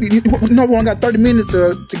 We only got 30 minutes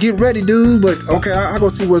to get ready, dude. But okay, I'll go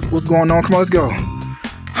see what's going on. Come on, let's go.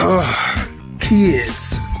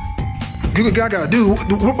 Kids. Goo Goo Gaga, dude.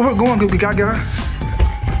 Where we going, Goo Goo Gaga?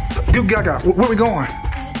 Goo Goo Gaga, where we going?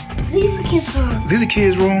 ZZ Kids' room. ZZ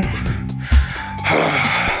Kids' room.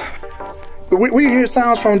 Where you hear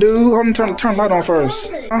sounds from, dude? I'm turn the light on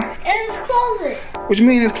first. In his closet. What you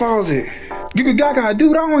mean in his closet? Goo Goo Gaga,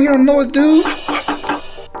 dude. I don't hear no noise, dude.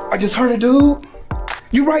 I just heard it, dude.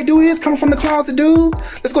 You right, dude. It is coming from the closet, dude.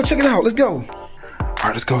 Let's go check it out. Let's go. All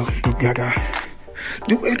right, let's go. Goo Goo Gaga.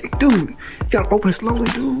 Dude, you gotta open it slowly,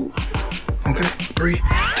 dude. Okay, 3,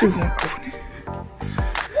 2, 1, open it.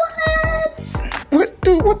 What,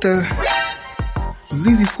 dude? What the?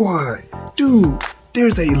 ZZ Squad, dude.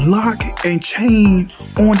 there's a lock and chain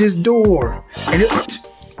on this door. And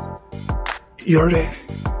you heard that?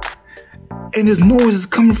 And there's noises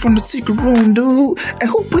coming from the secret room, dude. And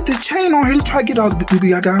who put this chain on here? Let's try to get out. Goo Goo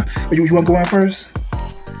Gaga. You want to go in first?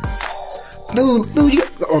 Dude, you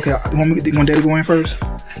okay, you want Daddy to go in first?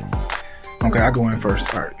 Okay, I'll go in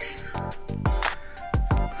first. All right.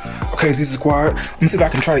 Okay, this is quiet. Let me see if I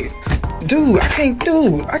can try to. Dude, I can't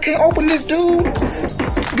open this, dude.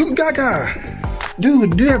 Goo Goo Gaga.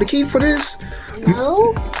 Dude, do you have the key for this?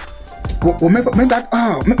 No. Well, maybe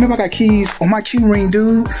I got keys on my key ring,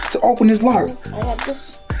 dude, to open this lock. I got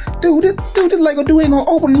this. Dude, this Lego dude ain't gonna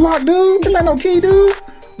open the lock, dude. This ain't no key, dude.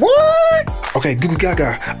 What? Okay, Goo Goo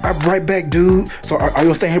Gaga, I'll be right back, dude. So, are you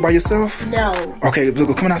gonna stay here by yourself? No. Okay,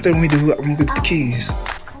 look, come out there with me, dude. I'm gonna get the keys.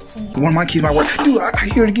 One of my keys might work. Dude, I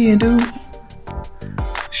hear it again, dude.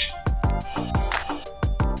 Shh.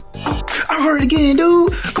 I heard it again,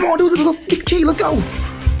 dude. Come on, dude. Let's get the key. Let's go.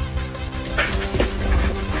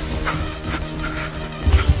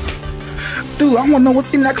 Dude, I wanna know what's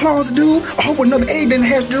in that closet, dude. I hope another egg didn't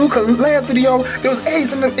hatch, dude, cause last video, there was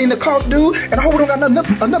eggs in the closet, dude. And I hope we don't got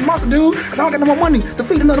another monster, dude, cause I don't got no more money to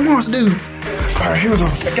feed another monster, dude. Alright, here we go.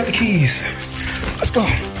 I got the keys. Let's go.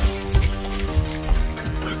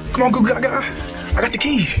 Come on, Goo Goo Gaga. I got the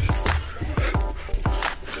key.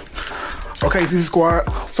 Okay, this is squad.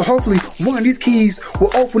 So hopefully one of these keys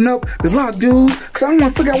will open up the lock, dude. Cause I don't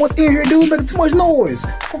wanna figure out what's in here, dude. Making too much noise.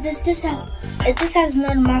 Cause if this has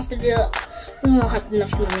another monster, dude, we won't have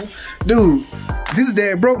enough money. Dude, this is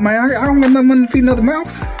that broke, man. I don't got enough money to feed another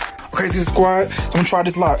mouse. Okay, this is squad. So I'm gonna try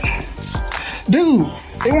this lock. Dude,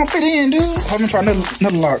 it won't fit in, dude. I'm gonna try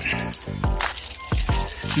another lock.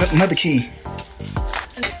 Another key.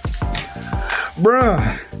 Bruh,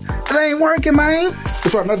 it ain't working, man.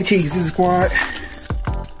 Let's try another key. This is squad.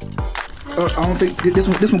 I don't think this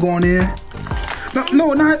one going in.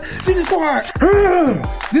 No, not. This is squad.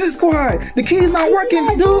 This is squad. The key's not working,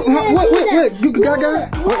 dude. What? Goo Goo Gaga?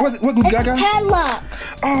 What Goo Goo Gaga? Padlock.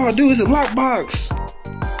 Oh, dude, it's a lockbox.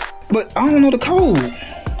 But I don't know the code.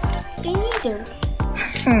 Me neither.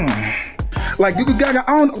 Like Goo Goo Gaga,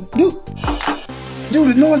 I don't. Dude,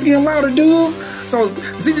 the noise getting louder, dude. So,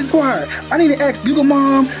 ZZ Squad, I need to ask Google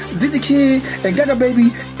Mom, ZZ Kid, and Gaga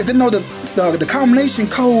Baby if they know the combination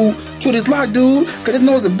code to this lock, dude. Cause this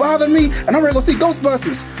noise is bothering me, and I'm ready to go see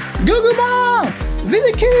Ghostbusters. Google Mom,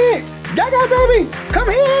 ZZ Kid, Gaga Baby, come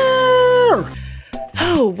here!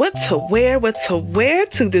 Oh, what to wear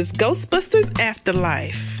to this Ghostbusters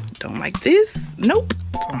Afterlife? Don't like this. Nope.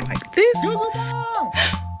 Don't like this. Google Mom!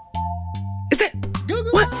 Is that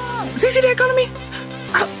Google what? Mom! ZZ Dad calling me?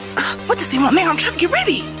 What does he want now? I'm trying to get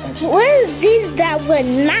ready. Where is ZZ Dad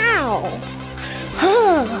one now?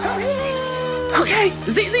 Okay,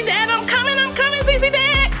 ZZ Dad, I'm coming, ZZ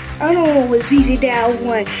Dad. I don't know what ZZ Dad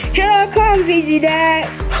want. Here I come, ZZ Dad.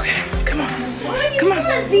 Okay, come on.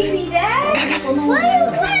 ZZ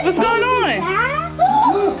Dad? What's going on?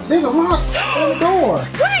 Look, there's a lock on the door.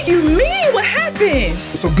 What do you mean? What happened?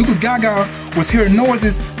 So Goo Goo Gaga was hearing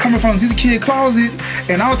noises coming from ZZ Kid closet,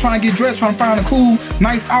 and I was trying to get dressed, trying to find a cool,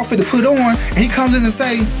 nice outfit to put on, and he comes in and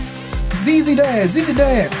say, ZZ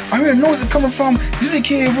Dad, I hear noises coming from ZZ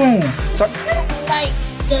Kid room. So, Like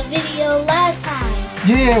the video last time.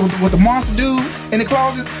 yeah, with the monster dude in the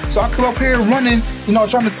closet. So I come up here running, you know,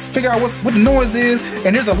 trying to figure out what the noise is,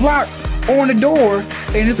 and there's a lock on the door,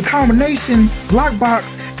 and there's a combination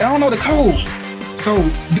lockbox, and I don't know the code. So,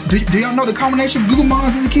 do y'all know the combination? Google Mom,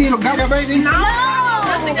 ZZ Kid, or Gaga Baby? No,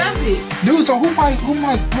 nothing of it. Dude, so who might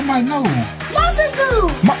know? Monster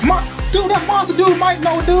Dude. Dude, that monster dude might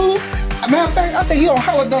know, dude. Matter of fact, I think he on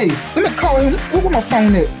holiday. Let me call him. Where my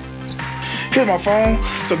phone at? Here's my phone.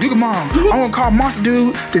 So Google Mom, I'm gonna call Monster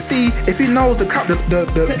Dude to see if he knows the combination.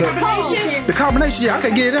 Yeah, I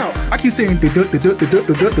can get it out. I keep saying Let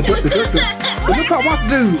me call Monster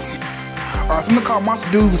Dude. Alright, so I'm gonna call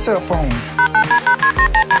Monster Dude with cell phone.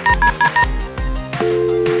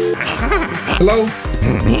 Hello?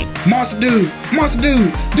 Monster Dude,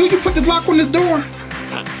 dude, you put this lock on this door?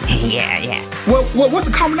 Yeah. What's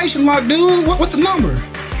the combination lock, dude? What's the number?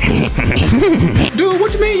 Dude,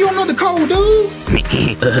 what you mean you don't know the code, dude?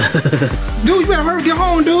 Dude, you better hurry get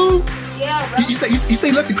home, dude. Yeah, bro. You say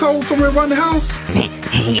you left the code somewhere around the house?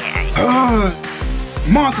 Yeah.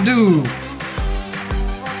 Monster Dude.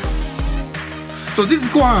 So ZZ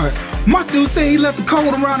Squad, Monster Dude said he left the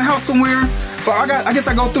code around the house somewhere. So I guess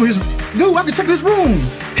I go through his. Dude, I can check this room.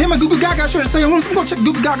 Him and Goo Goo Gaga share the same room. So I'm gonna check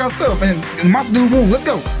Goo Goo Gaga stuff and Monster Dude room. Let's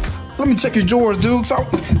go. Let me check his drawers, dude. So,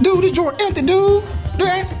 dude, this drawer empty, dude.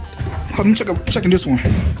 Hold on, I'm checking this one.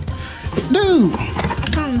 Dude. I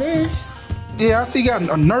found this. Yeah, I see you got a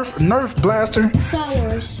Nerf blaster. Star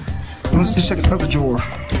Wars. Let's just check the other drawer.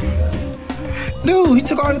 Dude, he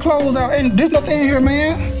took all the clothes out and there's nothing in here,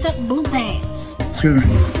 man. Except blue pants. Excuse me.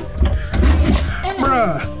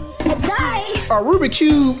 Bruh. A dice. A Rubik's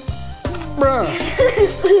Cube. Bruh.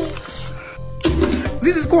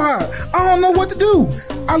 ZZ Squad, I don't know what to do.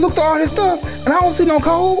 I looked at all this stuff and I don't see no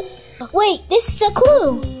code. Wait, this is a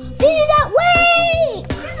clue. See that way.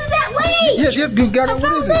 See that way. Yes, Goo Goo Gaga.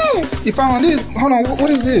 What is it? This. You found this? Hold on, what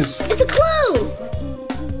is this? It's a clue.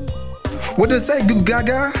 What does it say, Goo Goo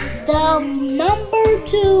Gaga? The number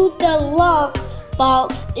to the lock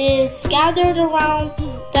box is scattered around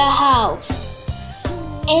the house.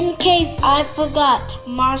 In case I forgot,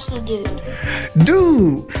 Monster Dude.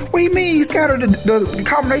 Dude, what do you mean he scattered the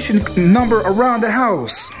combination number around the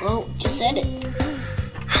house? Well, just said it.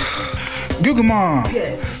 Google Mom.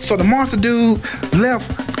 Yes. So the monster dude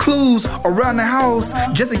left clues around the house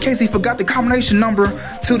just in case he forgot the combination number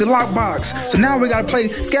to the lockbox. So now we gotta play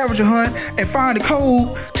scavenger hunt and find the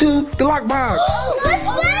code to the lockbox. Let's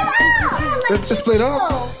split up! Let's split up?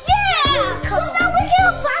 Yeah! So now we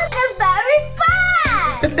can find them very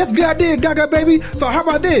fast! That's a good idea, Gaga baby. So how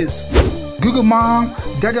about this? Google Mom,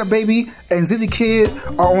 Gaga baby, and Zizzy Kid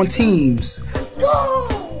are on teams. Go!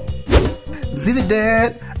 Zizzy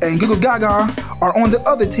Dad and Goo Goo Gaga are on the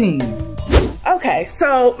other team. Okay,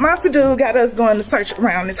 so Monster Dude got us going to search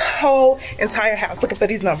around this whole entire house looking for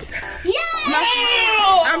these numbers. Yeah!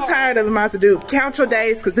 I'm tired of it, Monster Dude. Count your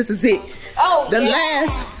days, because this is it. Oh, The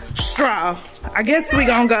last straw. I guess we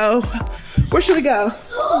gonna go. Where should we go?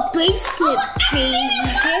 Basement, baby.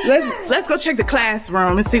 Let's go check the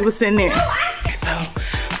classroom and see what's in there. Okay, so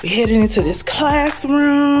we heading into this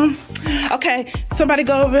classroom. Okay, somebody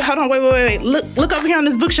go over. Hold on, wait. Look over here on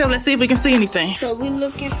this bookshelf. Let's see if we can see anything. So we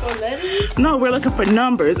looking for letters? No, we're looking for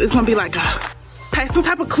numbers. It's gonna be like some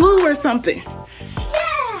type of clue or something.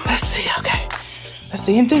 Yeah! Let's see. Okay, let's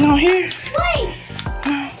see anything on here. Wait!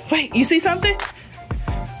 Wait, you see something?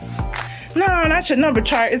 No, not your number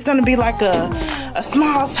chart. It's gonna be like a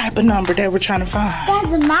small type of number that we're trying to find.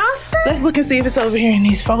 That's a monster? Let's look and see if it's over here in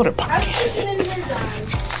these folder pockets.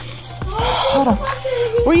 Hold on.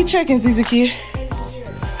 Where you checking, ZZ Kid?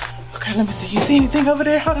 Okay, let me see. You see anything over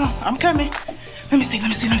there? Hold on. I'm coming. Let me see.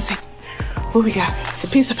 What we got? It's a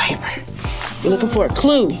piece of paper. We're looking for a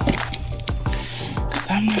clue. Because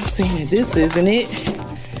I'm not seeing it. This isn't it.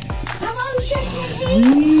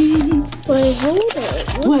 Wait, hold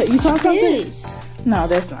it. What? You saw something? This? No,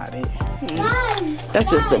 that's not it. Mom, That's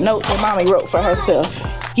just a note that Mommy wrote for herself.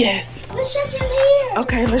 Yes. let's check in here.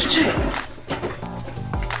 Okay, let's check.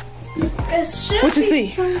 What you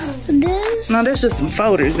see? This? No, there's just some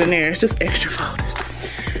folders in there. It's just extra folders.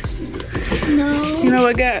 No. You know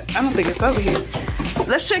what, God? I don't think it's over here.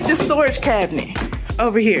 Let's check this storage cabinet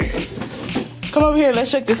over here. Come over here. Let's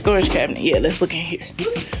check this storage cabinet. Yeah, let's look in here.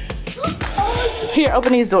 Here,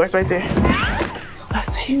 open these doors right there.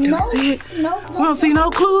 Let's see. Do we see it? No. We don't see no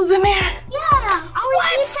clues in there. Yeah,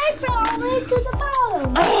 I see paper all the way to the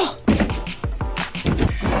bottom. Oh.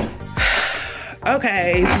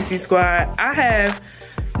 Okay, CC Squad. I have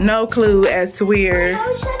no clue as to where Are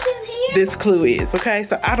we checking here? this clue is, okay?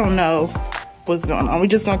 So I don't know what's going on. We're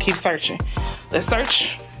just gonna keep searching. Let's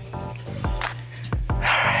search. All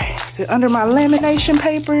right, is it under my lamination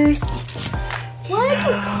papers? What?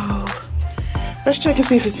 No. Let's check and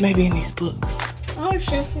see if it's maybe in these books. I'll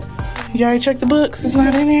check it. You already checked the books? It's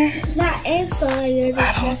not in there? It's not inside.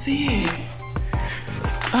 I don't see it.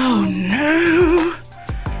 Oh no.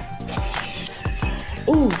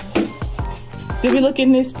 Ooh. Did we look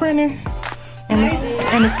in this printer? And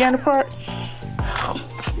the scanner part?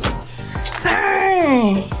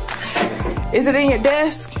 Dang. Is it in your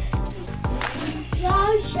desk? Yeah,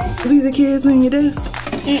 I'll check it. Is the kids in your desk?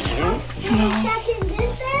 Can we check in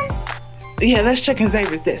this desk? Yeah, let's check in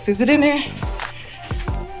Xavier's desk. Is it in there?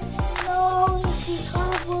 No, you see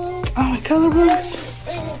color books. Oh, my color books?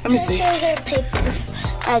 Let me see. Show her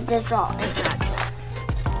paper at the drawing.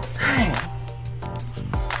 Dang.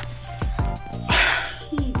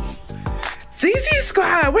 ZZ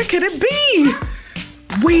Squad, where could it be?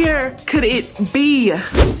 Where could it be?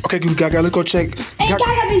 Okay, Goo Goo Gaga, let's go check. Hey, Gaga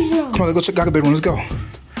Baby's room. Come on, let's go check Gaga baby room. Let's go.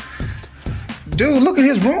 Dude, look at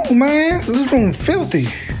his room, man. So this room filthy.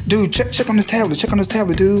 Dude, check on this tablet. Check on this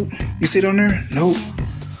tablet, dude. You see it on there? Nope.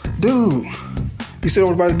 Dude, you see it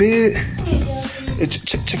over by the bed? Hey,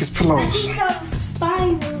 check his I pillows. see some spy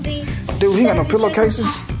movie. Dude, he ain't got no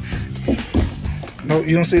pillowcases. No,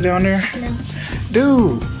 you don't see it down there? No.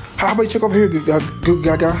 Dude, how about you check over here, Goo Goo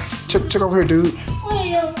Gaga? Check over here, dude.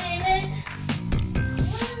 Wait a minute.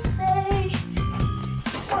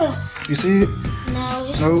 What is it? You see it? No,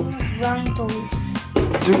 just Nope. Brian toys.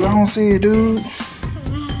 Dude, I don't see it, dude.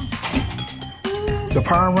 The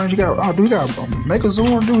Power Ranger, you got, oh, dude, you got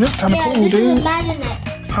Megazord, dude. That's kind of cool, this dude. is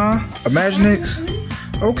Imaginext. Huh?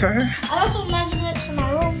 Imaginext? Okay. I also Imaginext in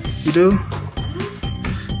my room. You do?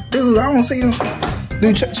 Dude, I don't see him.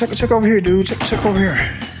 Dude, check over here, dude. Check over here.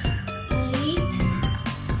 Wait.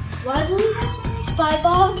 Why do we have so many spy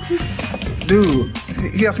boxes? Dude,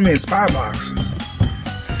 he got so many spy boxes.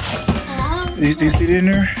 Do you see it in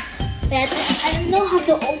there? Yeah, I don't know how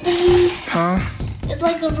to open these. Huh? It's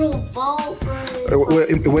like a real vault. Well,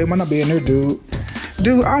 it might not be in there, dude.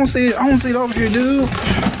 Dude, I don't see it. I don't see it over here, dude.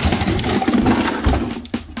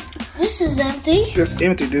 This is empty. It's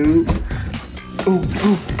empty, dude. Ooh,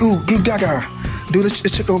 Goo Goo Gaga. Dude, let's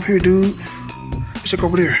check over here, dude. Let's check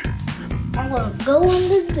over there. I'm gonna go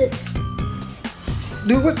under this.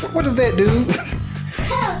 Dude, what is that, dude?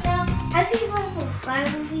 Hell no. I see some spy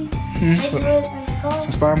movies.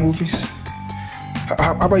 Some spy movies.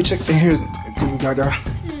 How about you check in here, Goo Goo Gaga?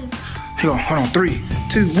 Here, hold on. 3,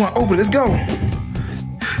 2, 1, open. Let's go.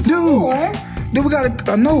 Dude, we got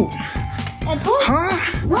a note.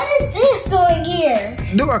 Huh? What is this doing here?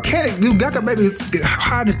 Dude, our candy, dude, Gaga baby is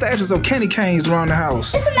hiding stashes of candy canes around the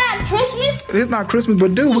house. Isn't that Christmas? It's not Christmas,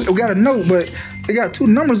 but dude, we got a note, but they got 2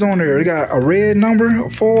 numbers on there. They got a red number, a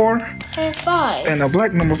 4, And 5. and a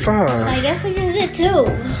black number 5. I guess we just did 2.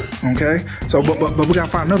 Okay, so but we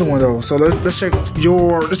gotta find another one though. So let's check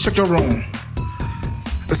your room.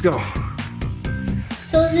 Let's go.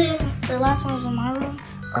 So is it the last one's in my room?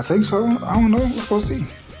 I think so. I don't know. Let's go see.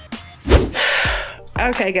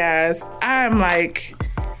 Okay, guys, I'm like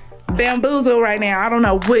bamboozled right now. I don't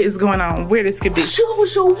know what is going on, where this could be. What's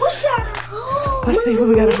that? Let's see what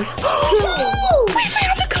we got over here. We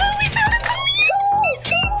found a clue.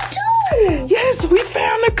 Two. Yes, we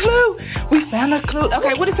found a clue. We found a clue.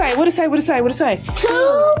 Okay, what it say? 2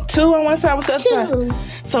 on one side, what's the other side?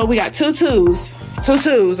 So we got 2 2s. 2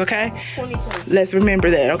 2s, okay? 22. Let's remember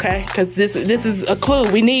that, okay? Because this is a clue.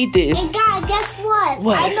 We need this. And guys, guess what?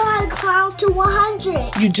 What? I know how to count to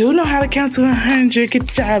 100. You do know how to count to 100. Good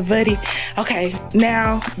job, buddy. Okay,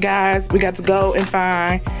 now, guys, we got to go and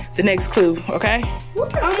find the next clue, okay?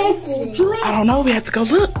 I don't know. We have to go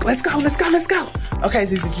look. Let's go. Okay,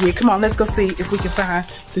 Zizi Kid, come on. Let's go see if we can find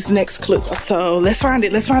this next clue. So let's find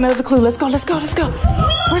it. Let's find another clue. Let's go.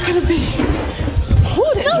 Where can it be?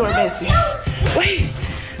 Ooh, that drawer messy. Wait.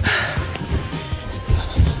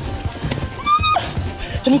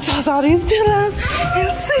 Let me toss all these pillows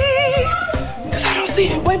and see. Because I don't see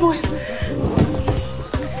it. Wait, boys.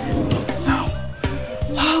 No.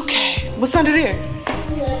 Okay. What's under there?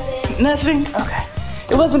 Nothing? Okay.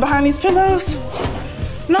 It wasn't behind these pillows?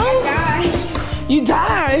 No? You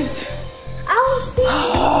dived.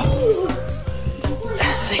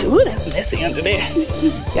 Let's see. Ooh, that's messy under there.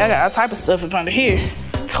 Yeah, I got all type of stuff up under here.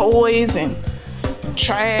 Toys and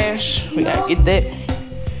trash. We gotta get that.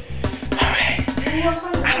 Alright.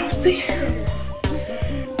 I don't see.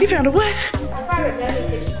 You found a what?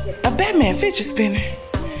 A Batman fidget spinner.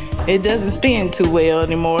 It doesn't spin too well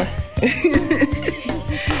anymore.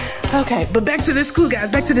 Okay, but back to this clue, guys.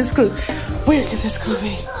 Where could this clue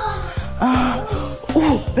be?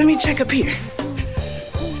 Ooh, let me check up here.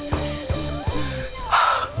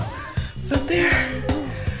 It's up there.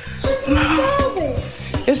 No.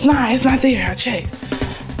 It's not there. I checked.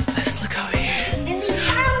 Let's look over here.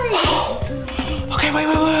 Okay, wait.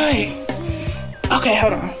 Okay,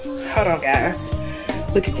 hold on, guys.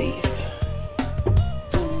 Look at these.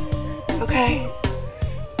 Okay.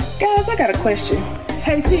 Guys, I got a question.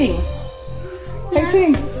 Hey, team.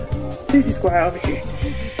 CC Squad over here.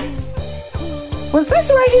 Was this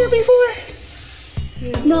right here before?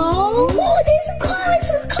 No. Oh, there's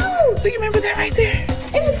a code. Do you remember that right there?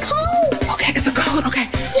 It's a code. Okay, it's a code. Okay.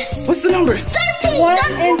 Yes. What's the numbers? 13. 1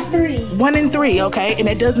 and 3. 1 and 3. Okay, and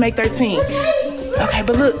it does make 13. Okay,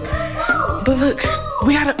 but look,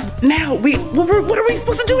 we gotta now. What are we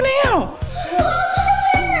supposed to do now?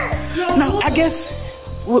 No, I guess.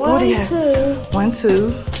 What do you have? 1,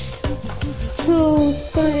 2, 2,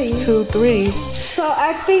 3. 2, 3. So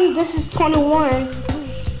I think this is 21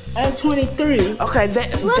 and 23. Okay,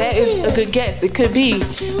 that is a good guess. It could be.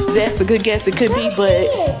 That's a good guess. It could be, but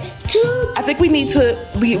I think we need to.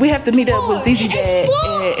 We have to meet up with Zizi Dad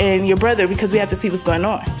and your brother because we have to see what's going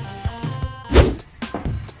on.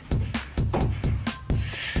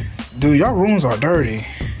 Dude, y'all rooms are dirty.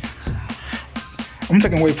 I'm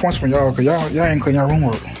taking away points from y'all because y'all ain't clean y'all room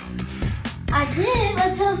up. I did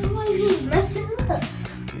until somebody just messed it up.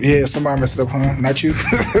 Yeah, somebody messed it up, huh? Not you.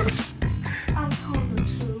 I'm told the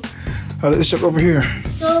truth. Let's check over here.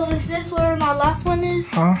 So is this where my last one is?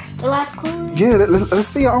 Huh? The last clue? Yeah, let's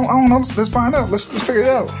see. I don't know. Let's find out. Let's figure it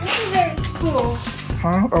out. This is very cool.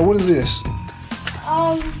 Huh? Or what is this?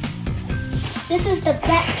 This is the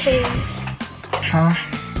Bat Cave. Huh?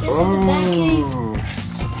 This is the Bat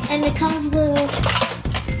Cave. And it comes with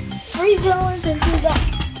 3 villains and 2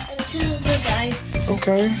 good guys.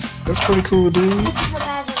 Okay. That's pretty cool, dude. This is the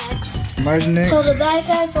Imaginext. Imaginext. So the bad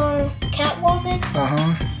guys are Catwoman,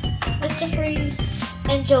 Mr. Freeze,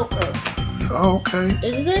 and Joker. Oh, okay.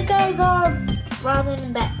 The good guys are Robin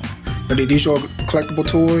and Batman. Are these your collectible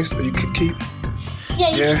toys that you could keep? Yeah,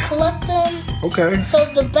 you can collect them. Okay. So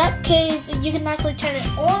the Bat Cave, you can actually turn it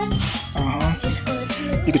on. Just gonna turn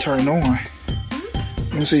it on. You can turn it on.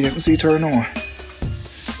 Let me see. Let me see you turn it on.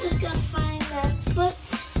 Just gotta find that foot.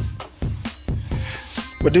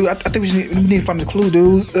 But dude, I think we need to find the clue,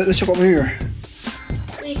 dude. Let's check over here.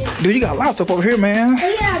 Dude, you got a lot of stuff over here, man.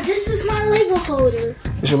 Oh yeah, this is my Lego holder.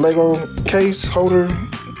 It's your Lego case holder.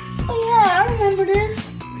 Oh yeah, I remember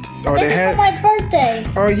this. Oh, this is for my birthday.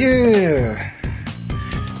 Oh yeah.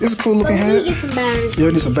 This is a cool looking Let me hat. get some batteries. Yeah,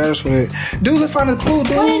 I need some batteries for that. Dude, let's find the clue,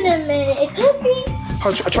 dude. Wait a minute, it could be.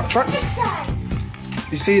 Oh, try. Inside.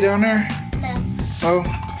 You see it down there? No. Oh.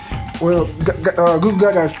 Well, Goo Goo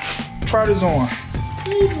Gaga, try this on.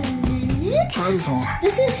 Wait a minute. Try this on.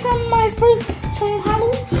 This is from my from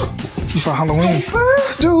Halloween. You for Halloween? Paper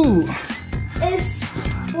Dude. is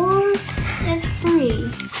 4 and 3.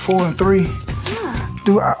 4 and 3. Yeah.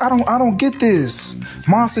 Dude, I don't get this.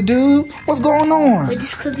 Monster dude, what's going on? Wait,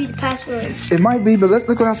 this could be the password. It might be, but let's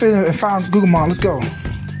go downstairs and find Google Mom. Let's go.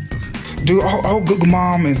 Dude, I hope Google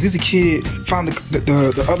Mom and Zizzy Kid find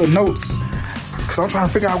the other notes. Cause I'm trying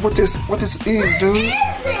to figure out what this is, dude.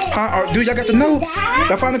 Dude, y'all got the notes?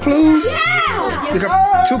 Y'all find the clues? Yeah. You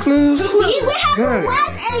got 2 clues? We have Good.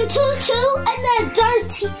 1 and 2, and then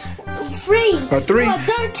 3. 3?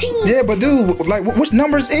 13. Yeah, but dude, like, which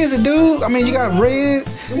numbers is it, dude? I mean, you got red.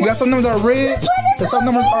 You got some numbers are red, and some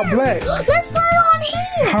numbers are black. Let's put it on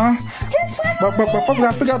here. Huh? But first we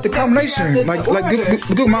gotta figure out the combination. Like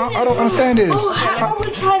Google Mom, I don't understand this.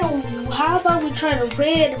 How about we try the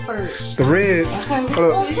red first? The red.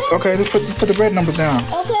 Okay, let's put the red numbers down.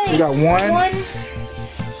 Okay. We got 1,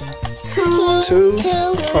 2,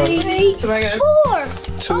 3, 4.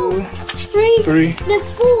 2, 3, then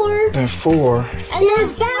 4, then 4. and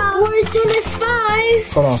there's backwards, then there's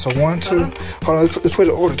 5. Hold on, so 1, 2. Hold on, let's put it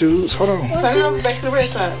in order, dudes. Hold on. So I go back to the red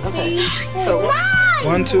side. Okay. So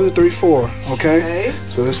 1, 2, 3, 4. Okay.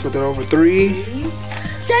 So let's put that over 3.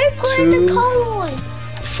 Start putting the color on.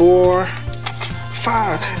 4,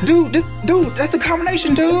 5. Dude, that's the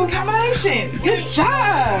combination, dude. combination. Good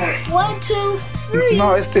job. 1, 2, 3.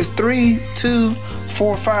 No, it's 3, 2,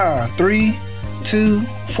 4, 5. 3, 2,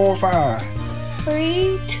 4, 5.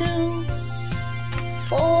 3, 2,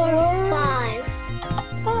 4, 5.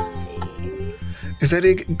 Is that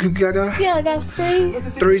it, Goo Goo Gaga? Yeah, I got 3.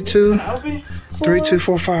 3, 2, Open. 3, 2,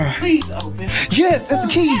 4, 5. Please open. Yes, that's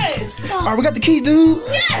the key. Yes. All right, we got the key, dude.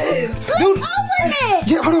 Yes. Dude, Open it.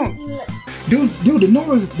 yeah, hold on. Dude, the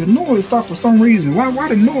noise stopped for some reason. Why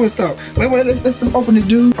the noise stop? Wait, let's open this,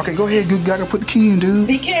 dude. Okay, go ahead, Goo Goo Gaga, put the key in, dude.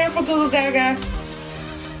 Be careful, Goo Goo Gaga.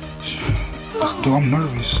 Dude, I'm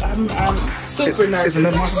nervous. I'm super nervous. It's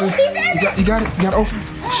another monster, dude. You got it. You got to open.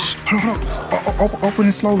 Shh, hold on. Open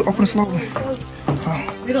it slowly. Open it slowly.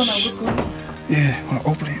 We don't know what's going on. Yeah, hold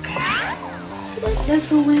on. Open it. Let's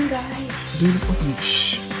go in, guys. Dude, let's open it.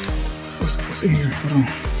 Shh. What's in here? Hold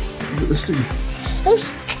on. Let's see.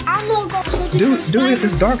 I'm gonna go. Dude,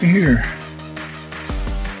 it's dark in here.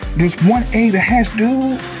 There's 1 egg that hatched,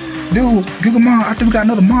 dude. Dude, Goo Goo Mom, I think we got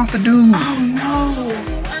another monster, dude. Oh no.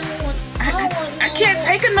 I can't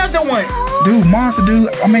take another one. Dude, monster dude.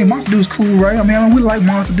 I mean, monster dude's cool, right? I mean, we like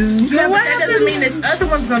monster dude. Yeah, but that doesn't mean this other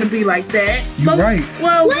one's gonna be like that. You right.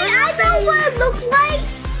 Well, Wait, I know what it looks like.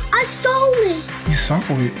 I saw it. You saw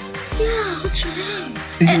it. Yeah.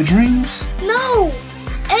 In your dreams? No.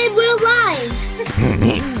 In real life.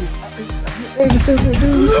 Hey, you still here,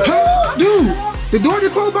 dude. Huh? Dude, the door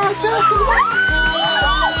just closed by itself.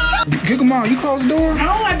 Goo Goo Mom, you closed the door?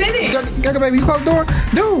 no, I didn't. Gaga baby, you closed the door?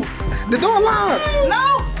 Dude, the door locked.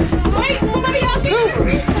 No. Wait, somebody else did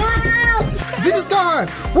it. Zizzy's gone.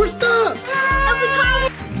 We're stuck.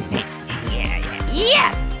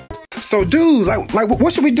 Yeah. So, dudes, like,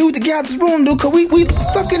 what should we do to get out of this room, dude? Cause we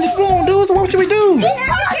stuck in this room, dude. So what should we do?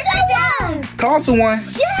 Call someone.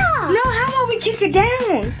 Yeah. No, how about we kick it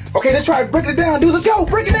down? Okay, let's try breaking it down, dude. Let's go,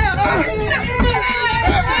 break it down.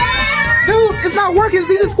 Dude, it's not working,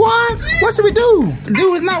 Zizzy Squad. What should we do?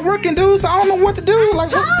 Dude, it's not working, dude. So I don't know what to do.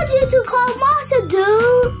 Like, I told you to call Monster,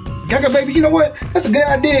 dude. Gaga baby, you know what? That's a good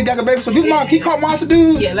idea, Gaga baby. So Goo Mom, can you call Monster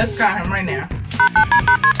Dude? Yeah, let's call him right now.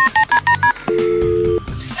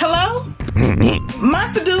 Hello?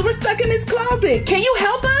 Monster Dude, we're stuck in this closet. Can you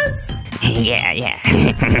help us? Yeah.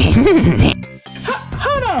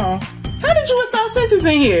 Hold on. How did you install sensors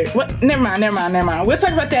in here? What? Never mind. We'll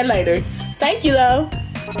talk about that later. Thank you, though.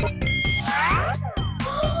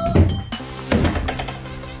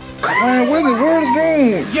 Man, where's the room?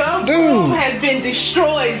 Your room has been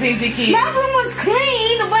destroyed, ZZ Kid. My room was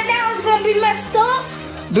clean, but now it's gonna be messed up.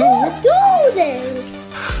 Dude, Let's do this.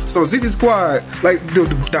 so ZZ Squad, like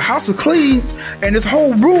the house was clean, and this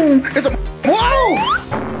whole room is a whoa.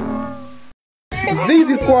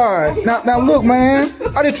 ZZ Squad. Now look, man.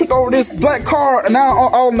 I just tripped over this black car, and now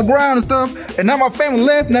all on the ground and stuff, and now my family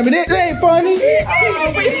left. And I mean, it ain't funny. Bye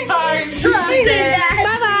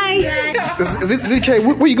bye. ZK,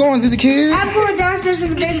 where you going, ZZ Kid? I'm going downstairs in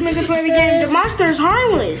the basement to play the game. The monster is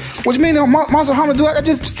harmless. What you mean, monster harmless, dude? I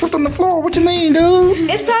just tripped on the floor. What you mean, dude?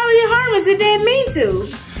 It's probably harmless. It didn't mean to.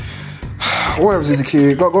 Whatever, ZZ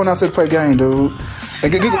Kid. Go downstairs to play a game, dude. Hey,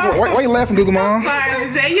 why you laughing, Goo Goo Mom? Is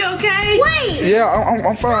that you okay? Wait. Yeah,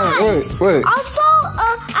 I'm fine. Wait.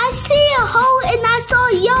 I see a hole and I saw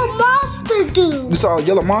a yellow monster dude. You saw a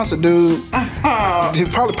yellow monster dude.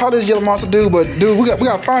 Probably a yellow monster dude, but dude, we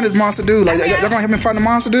gotta find this monster dude. Like, y'all gonna help me find the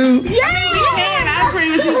monster dude? Yeah. I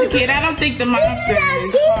agree with you, Kid. I don't think the monster is. I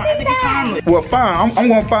think it's harmless. Well, fine. I'm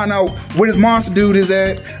gonna find out where this monster dude is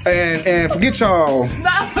at, and forget y'all.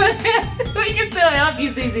 No, we can still help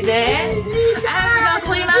you, ZZ Dad. I have to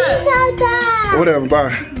go clean up. Whatever,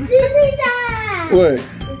 bye. What?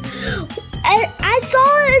 I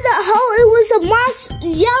saw in the hole it was a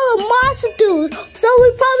yellow monster dude. So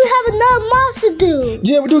we probably have another monster dude.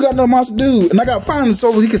 Yeah, we do got another monster dude, and I gotta find him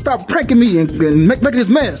so he can stop pranking me and making this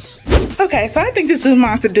mess. Okay, so I think this is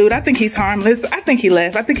Monster Dude. I think he's harmless. I think he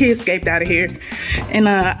left. I think he escaped out of here. And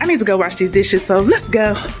I need to go wash these dishes, so let's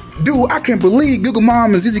go. Dude, I can't believe Goo Goo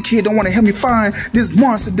Mom and ZZ Kid don't want to help me find this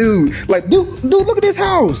monster dude. Like, dude, look at this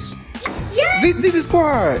house. Yeah. ZZ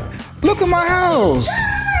Squad, look at my house.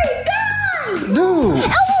 Dude. It was a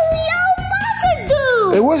yellow monster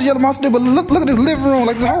dude. It was a yellow monster dude, but look at this living room.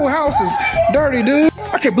 Like, this whole house is dirty, dude.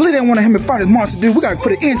 I can't believe they don't want to help me find this monster dude. We gotta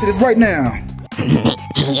put an end to this right now.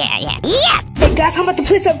 Yeah. Hey guys, I'm about to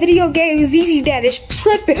play some video games. ZZ Dad is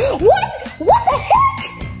tripping. What the heck?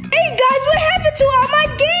 Hey guys, what happened to all my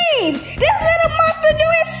games? This little monster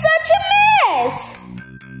dude is such a mess.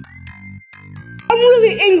 I'm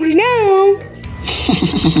really angry now.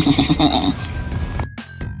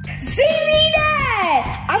 ZZ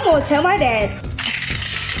Dad! I'm gonna tell my dad.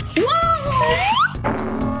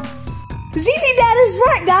 Whoa! ZZ Dad is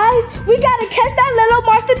right, guys. We gotta catch that little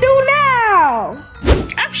monster dude now.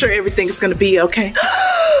 I'm sure everything is gonna be okay.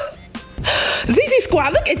 ZZ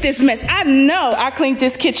Squad, look at this mess. I know I cleaned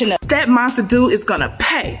this kitchen up. That monster dude is gonna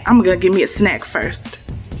pay. I'm gonna give me a snack first.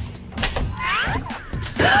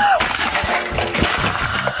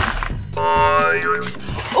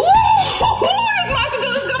 Ooh, this monster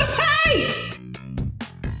dude is gonna pay.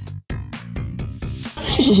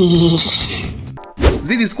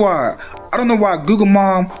 ZZ Squad, I don't know why Goo Goo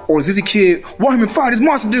Mom or ZZ Kid want him to find this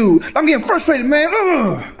monster dude. I'm getting frustrated, man.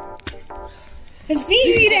 ZZ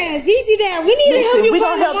Dad, we need to help you we find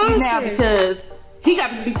gonna the help you monster. now because he got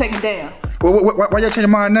to be taken down. Why y'all changing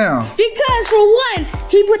mine now? Because for one,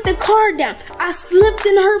 he put the car down. I slipped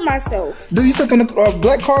and hurt myself. Dude, you slept on the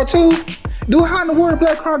black car too? Dude, how in the world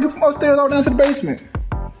black car get from upstairs all down to the basement?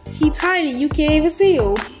 He tiny, you can't even see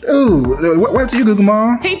him. Dude, what to you, Goo Goo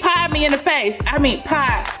Mom? He pied me in the face. I mean,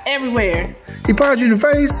 pied everywhere. He pied you in the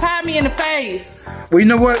face? Pied me in the face. Well, you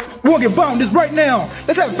know what? We're gonna get bombed this right now.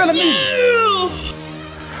 Let's have a fella meeting.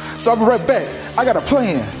 So I'll be right back. I got a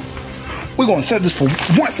plan. We're gonna settle this for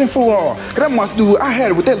once and for all. Cause that monster dude, I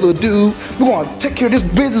had it with that little dude. We're gonna take care of this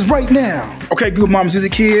business right now. Okay, Good Mom, ZZ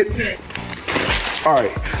Kid. All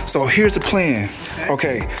right, so here's the plan.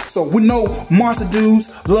 Okay, so we know monster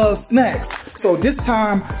dudes love snacks. So this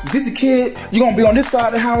time, ZZ Kid, you're gonna be on this side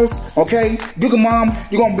of the house, okay? Goo Goo Mom,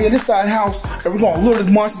 you're gonna be on this side of the house, and we're gonna lure this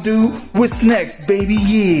monster dude with snacks, baby,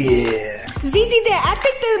 yeah. ZZ Dad, I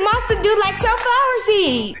think the monster dude likes sunflower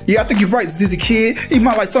seeds. Yeah, I think you're right, ZZ Kid. He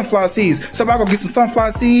might like sunflower seeds. So if I go get some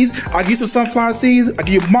sunflower seeds, I'll get some sunflower seeds, I'll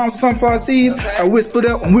give your mom some sunflower seeds, and we'll split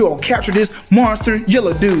up and we'll capture this monster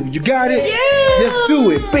yellow dude. You got it? Yeah! Let's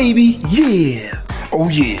do it, baby, yeah. Oh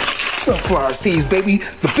yeah, sunflower seeds, baby,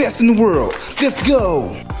 the best in the world. Let's go.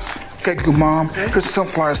 Okay, good Mom. Here's the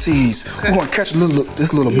sunflower seeds. We're gonna catch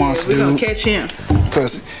this little monster We're dude. gonna catch him.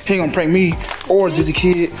 Cause he ain't gonna prank me or ZZ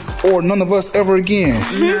Kid or none of us ever again.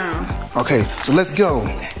 No. Okay, so let's go.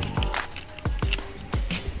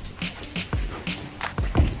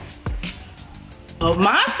 Oh,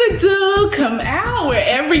 Monster Dude, come out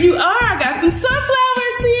wherever you are. I got some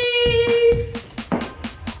sunflower seeds.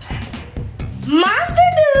 Monster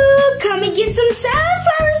Dude, come and get some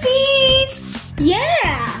sunflower seeds.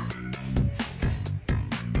 Yeah.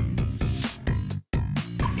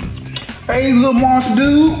 Hey, little monster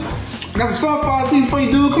dude. I got some sunflower seeds for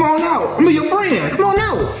you, dude. Come on out. I'm your friend. Come on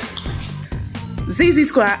out. ZZ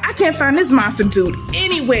Squad, I can't find this Monster Dude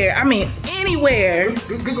anywhere. I mean, anywhere.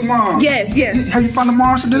 Google Mom. Yes. Have you found the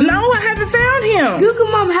monster dude? No, I haven't found him. Google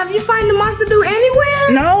Mom, have you found the Monster Dude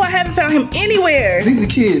anywhere? No, I haven't found him anywhere. ZZ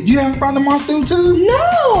Kid, you haven't found the monster dude too?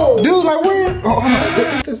 No. Dude's like, where? Oh, hold on.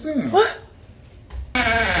 What's that sound? What?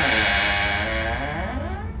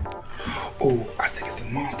 Oh, I think it's the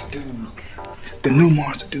monster dude. The new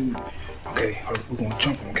monster dude. Okay, hold on, we're gonna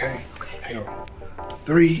jump him, okay? Hey,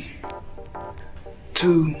 3,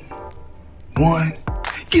 2, 1,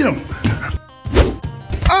 get him!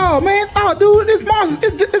 Oh man, oh dude, this monster,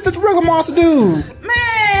 it's just a regular monster dude.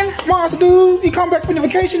 Man. Monster dude, you come back from your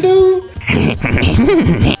vacation, dude?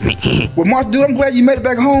 Well, monster dude, I'm glad you made it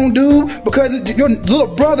back home, dude, because your little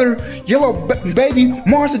brother, your little baby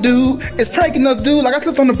monster dude, is pranking us, dude. Like I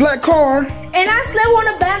slept on the black car. And I slept on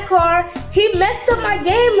the back car. He messed up my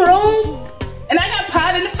game room. And I got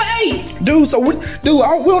pot in the face. Dude, so what, dude,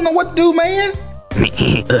 we don't know what to do, man.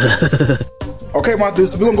 Okay, monster dude,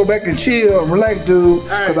 so we're gonna go back and chill and relax, dude.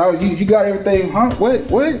 Cause you got everything, huh? What?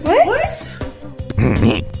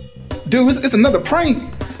 Dude, it's another prank.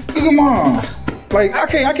 Look at mom. Like I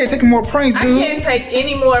can't take any more pranks, dude. I can't take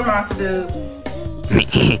any more, Monster Dude.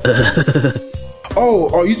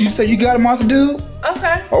 Oh, you say you got a monster dude?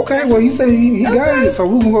 Okay. Okay, well you say he got it, so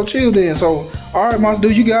we're gonna go chill then. So, all right, monster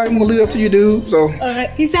dude, you got it. I'm gonna leave it up to you, dude. So. All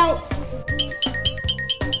right, peace out.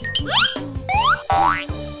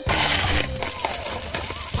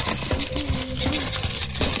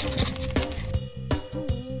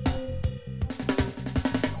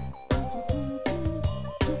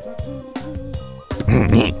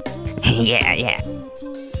 Yeah.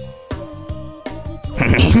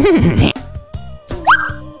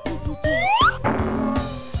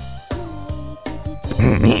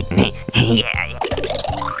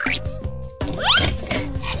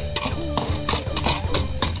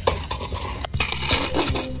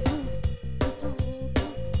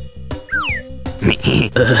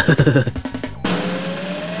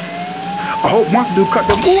 I hope monster dude cut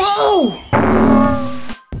them. Whoa!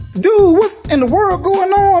 Dude, what's in the world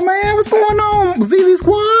going on, man? What's going on, ZZ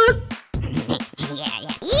Squad?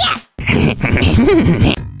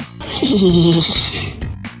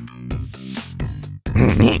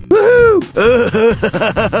 Woohoo!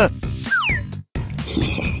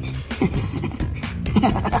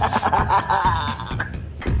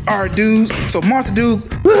 Alright, dude. So monster dude.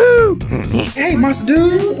 Woohoo! Hey, monster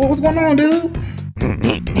dude. What's going on, dude?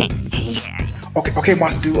 Okay,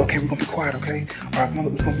 monster dude. Okay, we're gonna be quiet, okay? Alright,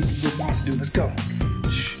 let's go be the little monster dude. Let's go.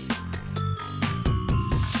 Shh.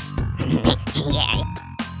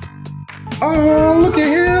 Oh, look at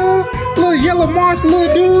him. Little yellow monster,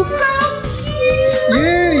 little dude.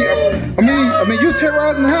 Yeah. I mean, you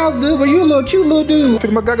terrorizing the house, dude, but you a little cute little dude.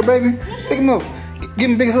 Pick him up, Gaga, baby. Pick him up. Give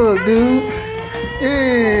him a big hug, dude.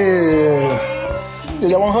 Yeah.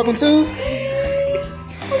 Y'all want to hug him too?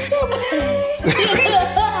 What's up,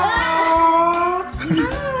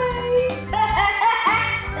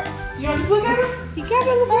 You want to look at him? You kind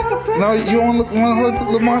of look like a princess. No, you don't want to hug the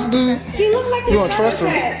little monster dude? He look like You don't trust him?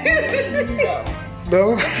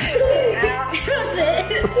 No? Trust it.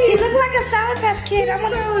 He look like a Sour Patch Kid. I'm So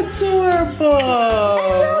adorable.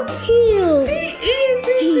 so cute. He is,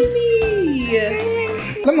 isn't he?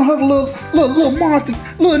 Let me hug a little monster,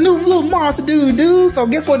 little monster dude. So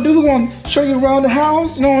guess what, dude? We're gonna show you around the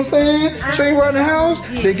house. You know what I'm saying? Show you around the house.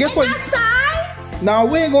 Then guess what? Outside? Now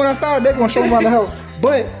we ain't going outside. They're gonna show you around the house.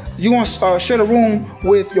 But you gonna share the room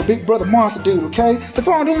with your big brother monster dude, okay? So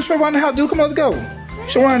come on, dude, show around the house, dude. Come on, let's go.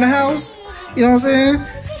 Show around the house. You know what I'm saying?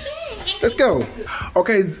 Let's go.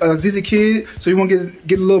 Okay, ZZ Kid. So you wanna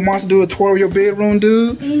get a little monster dude a tour of your bedroom,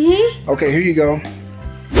 dude? Mm-hmm. Okay, here you go.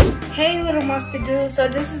 Hey, little monster dude. So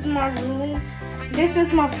this is my room. This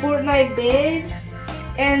is my Fortnite bed.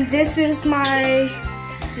 And this is my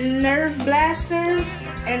Nerf blaster.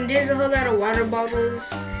 And there's a whole lot of water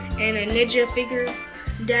bottles and a ninja figure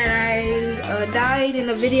that I died in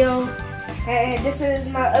a video. And this is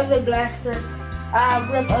my other blaster. I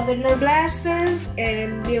ripped other Nerf blaster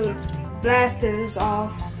and built blasters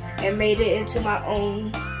off and made it into my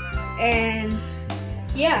own. And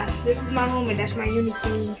yeah, this is my room and that's my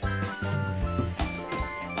Unikey.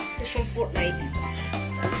 It's from Fortnite.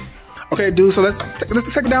 Okay, dude. So let's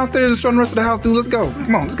take it downstairs and show the rest of the house, dude. Let's go.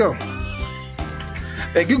 Come on, let's go.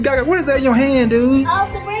 Hey, Goo Goo Gaga, what is that in your hand, dude? Oh,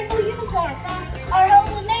 the rainbow unicorn from our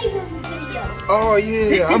Hello Neighbor video. Oh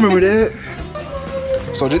yeah, I remember that.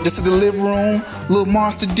 So this is the living room, little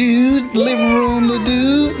monster dude. The living room, little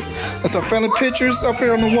dude. There's some family pictures up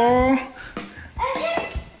here on the wall.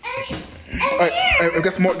 I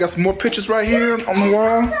got some more pictures right here on the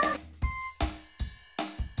wall.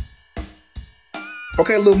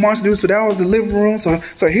 Okay, little monster dude. So that was the living room. So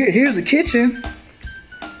here's the kitchen.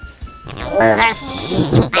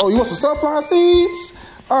 Oh, you want some sunflower seeds?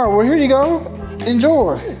 All right, well here you go.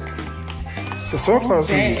 Enjoy. So sunflower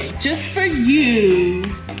seeds. Just for you.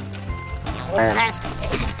 That's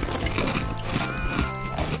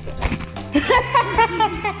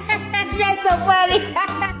so funny.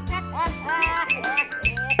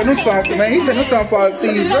 Man, he taking them sunflower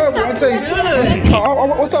seeds up. I'm tell you.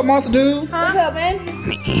 What's up, monster dude? What's up, man?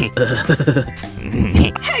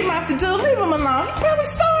 Hey, Monster Dude, leave him alone. He's probably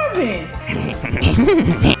starving.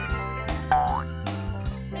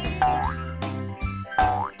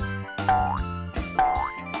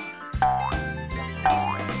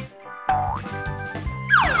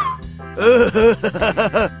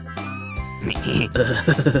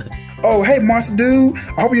 Oh, hey, monster dude.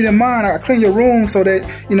 I hope you didn't mind. I cleaned your room so that,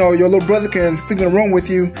 you know, your little brother can sleep in the room with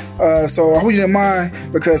you. So I hope you didn't mind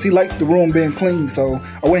because he likes the room being clean. So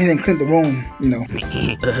I went ahead and cleaned the room, you know.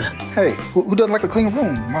 Hey, who doesn't like to clean a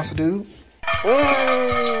room, monster dude?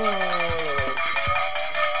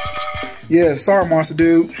 Yeah, sorry, monster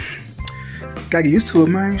dude. Gotta get used to it,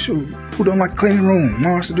 man. Shoot. Who don't like to clean a room,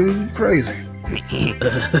 monster dude? You crazy.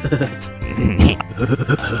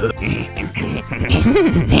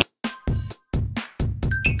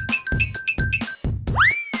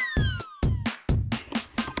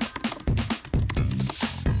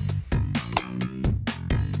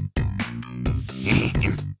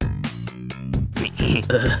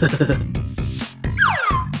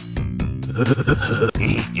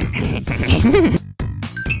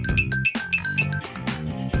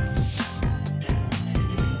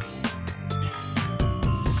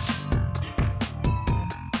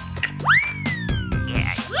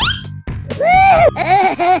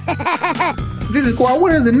 Zizi Squad,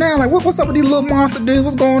 what is it now? Like, what's up with these little monster dude?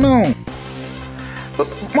 What's going on?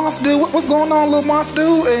 Monster dude, what's going on, little monster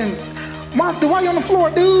dude? And monster dude, why you on the floor,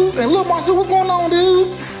 dude? And little monster dude, what's going on,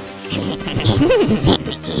 dude?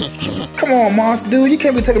 Come on, monster dude, you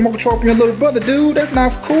can't be taking more control from your little brother, dude. That's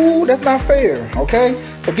not cool. That's not fair. Okay,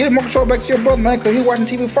 so get more control back to your brother, man, because he's watching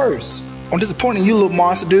TV first. I'm disappointing you, little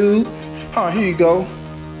monster dude. Here you go.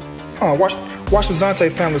 Watch the Zante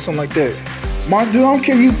family, something like that. Monster dude, I don't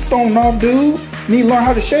care you stone off, dude. You need to learn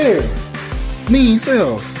how to share. Me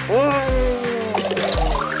yourself.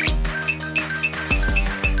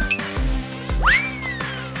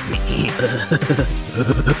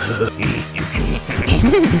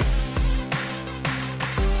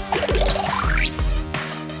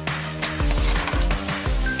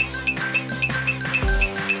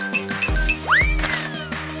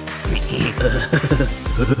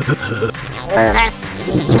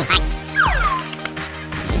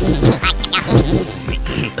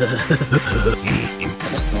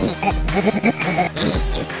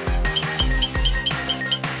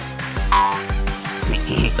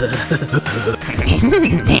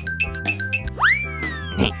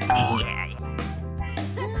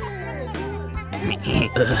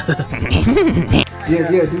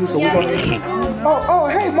 Yeah, dude. So we're gonna. Oh,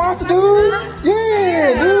 hey, monster dude.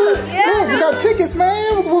 Yeah, dude. Yeah, we got tickets,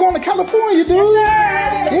 man. We're going to California, dude.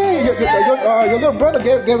 Yeah, your little brother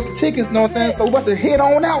gave us some tickets. You know what I'm saying? So we're about to head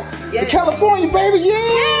on out to California, baby.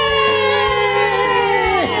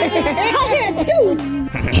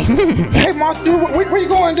 Hey, monster dude, where you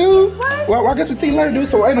going, dude? Well, I guess we'll see you later, dude.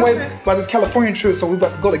 So anyway, about the California trip, so we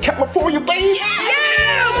about to go to California, baby.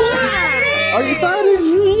 Are you excited?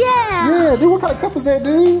 Yeah, dude. What kind of cup is that,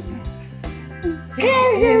 dude?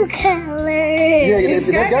 Blue color. Yeah,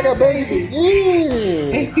 that Gaga baby.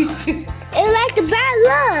 Yeah. It's like the bad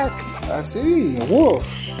luck. I see. A wolf.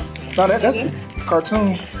 No, that's the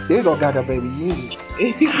cartoon. There you go, Gaga baby.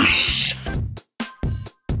 Yeah.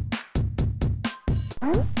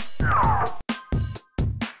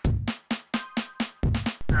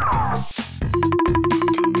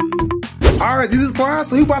 Alright, this is Quan,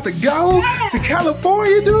 so we about to go to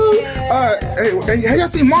California, dude. Hey, y'all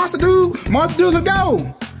seen Monster Dude? Monster Dude, let's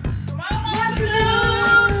go. Monster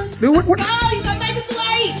Dude, what? No, you got baby so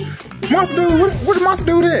late. Monster Dude, what did Monster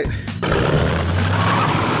Dude at?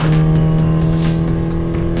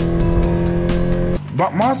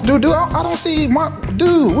 Monster Dude, I don't see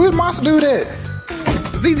dude. Where's Monster Dude at?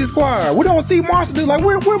 ZZ Squad, we don't see Monster Dude. Like,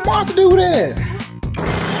 where Monster Dude at?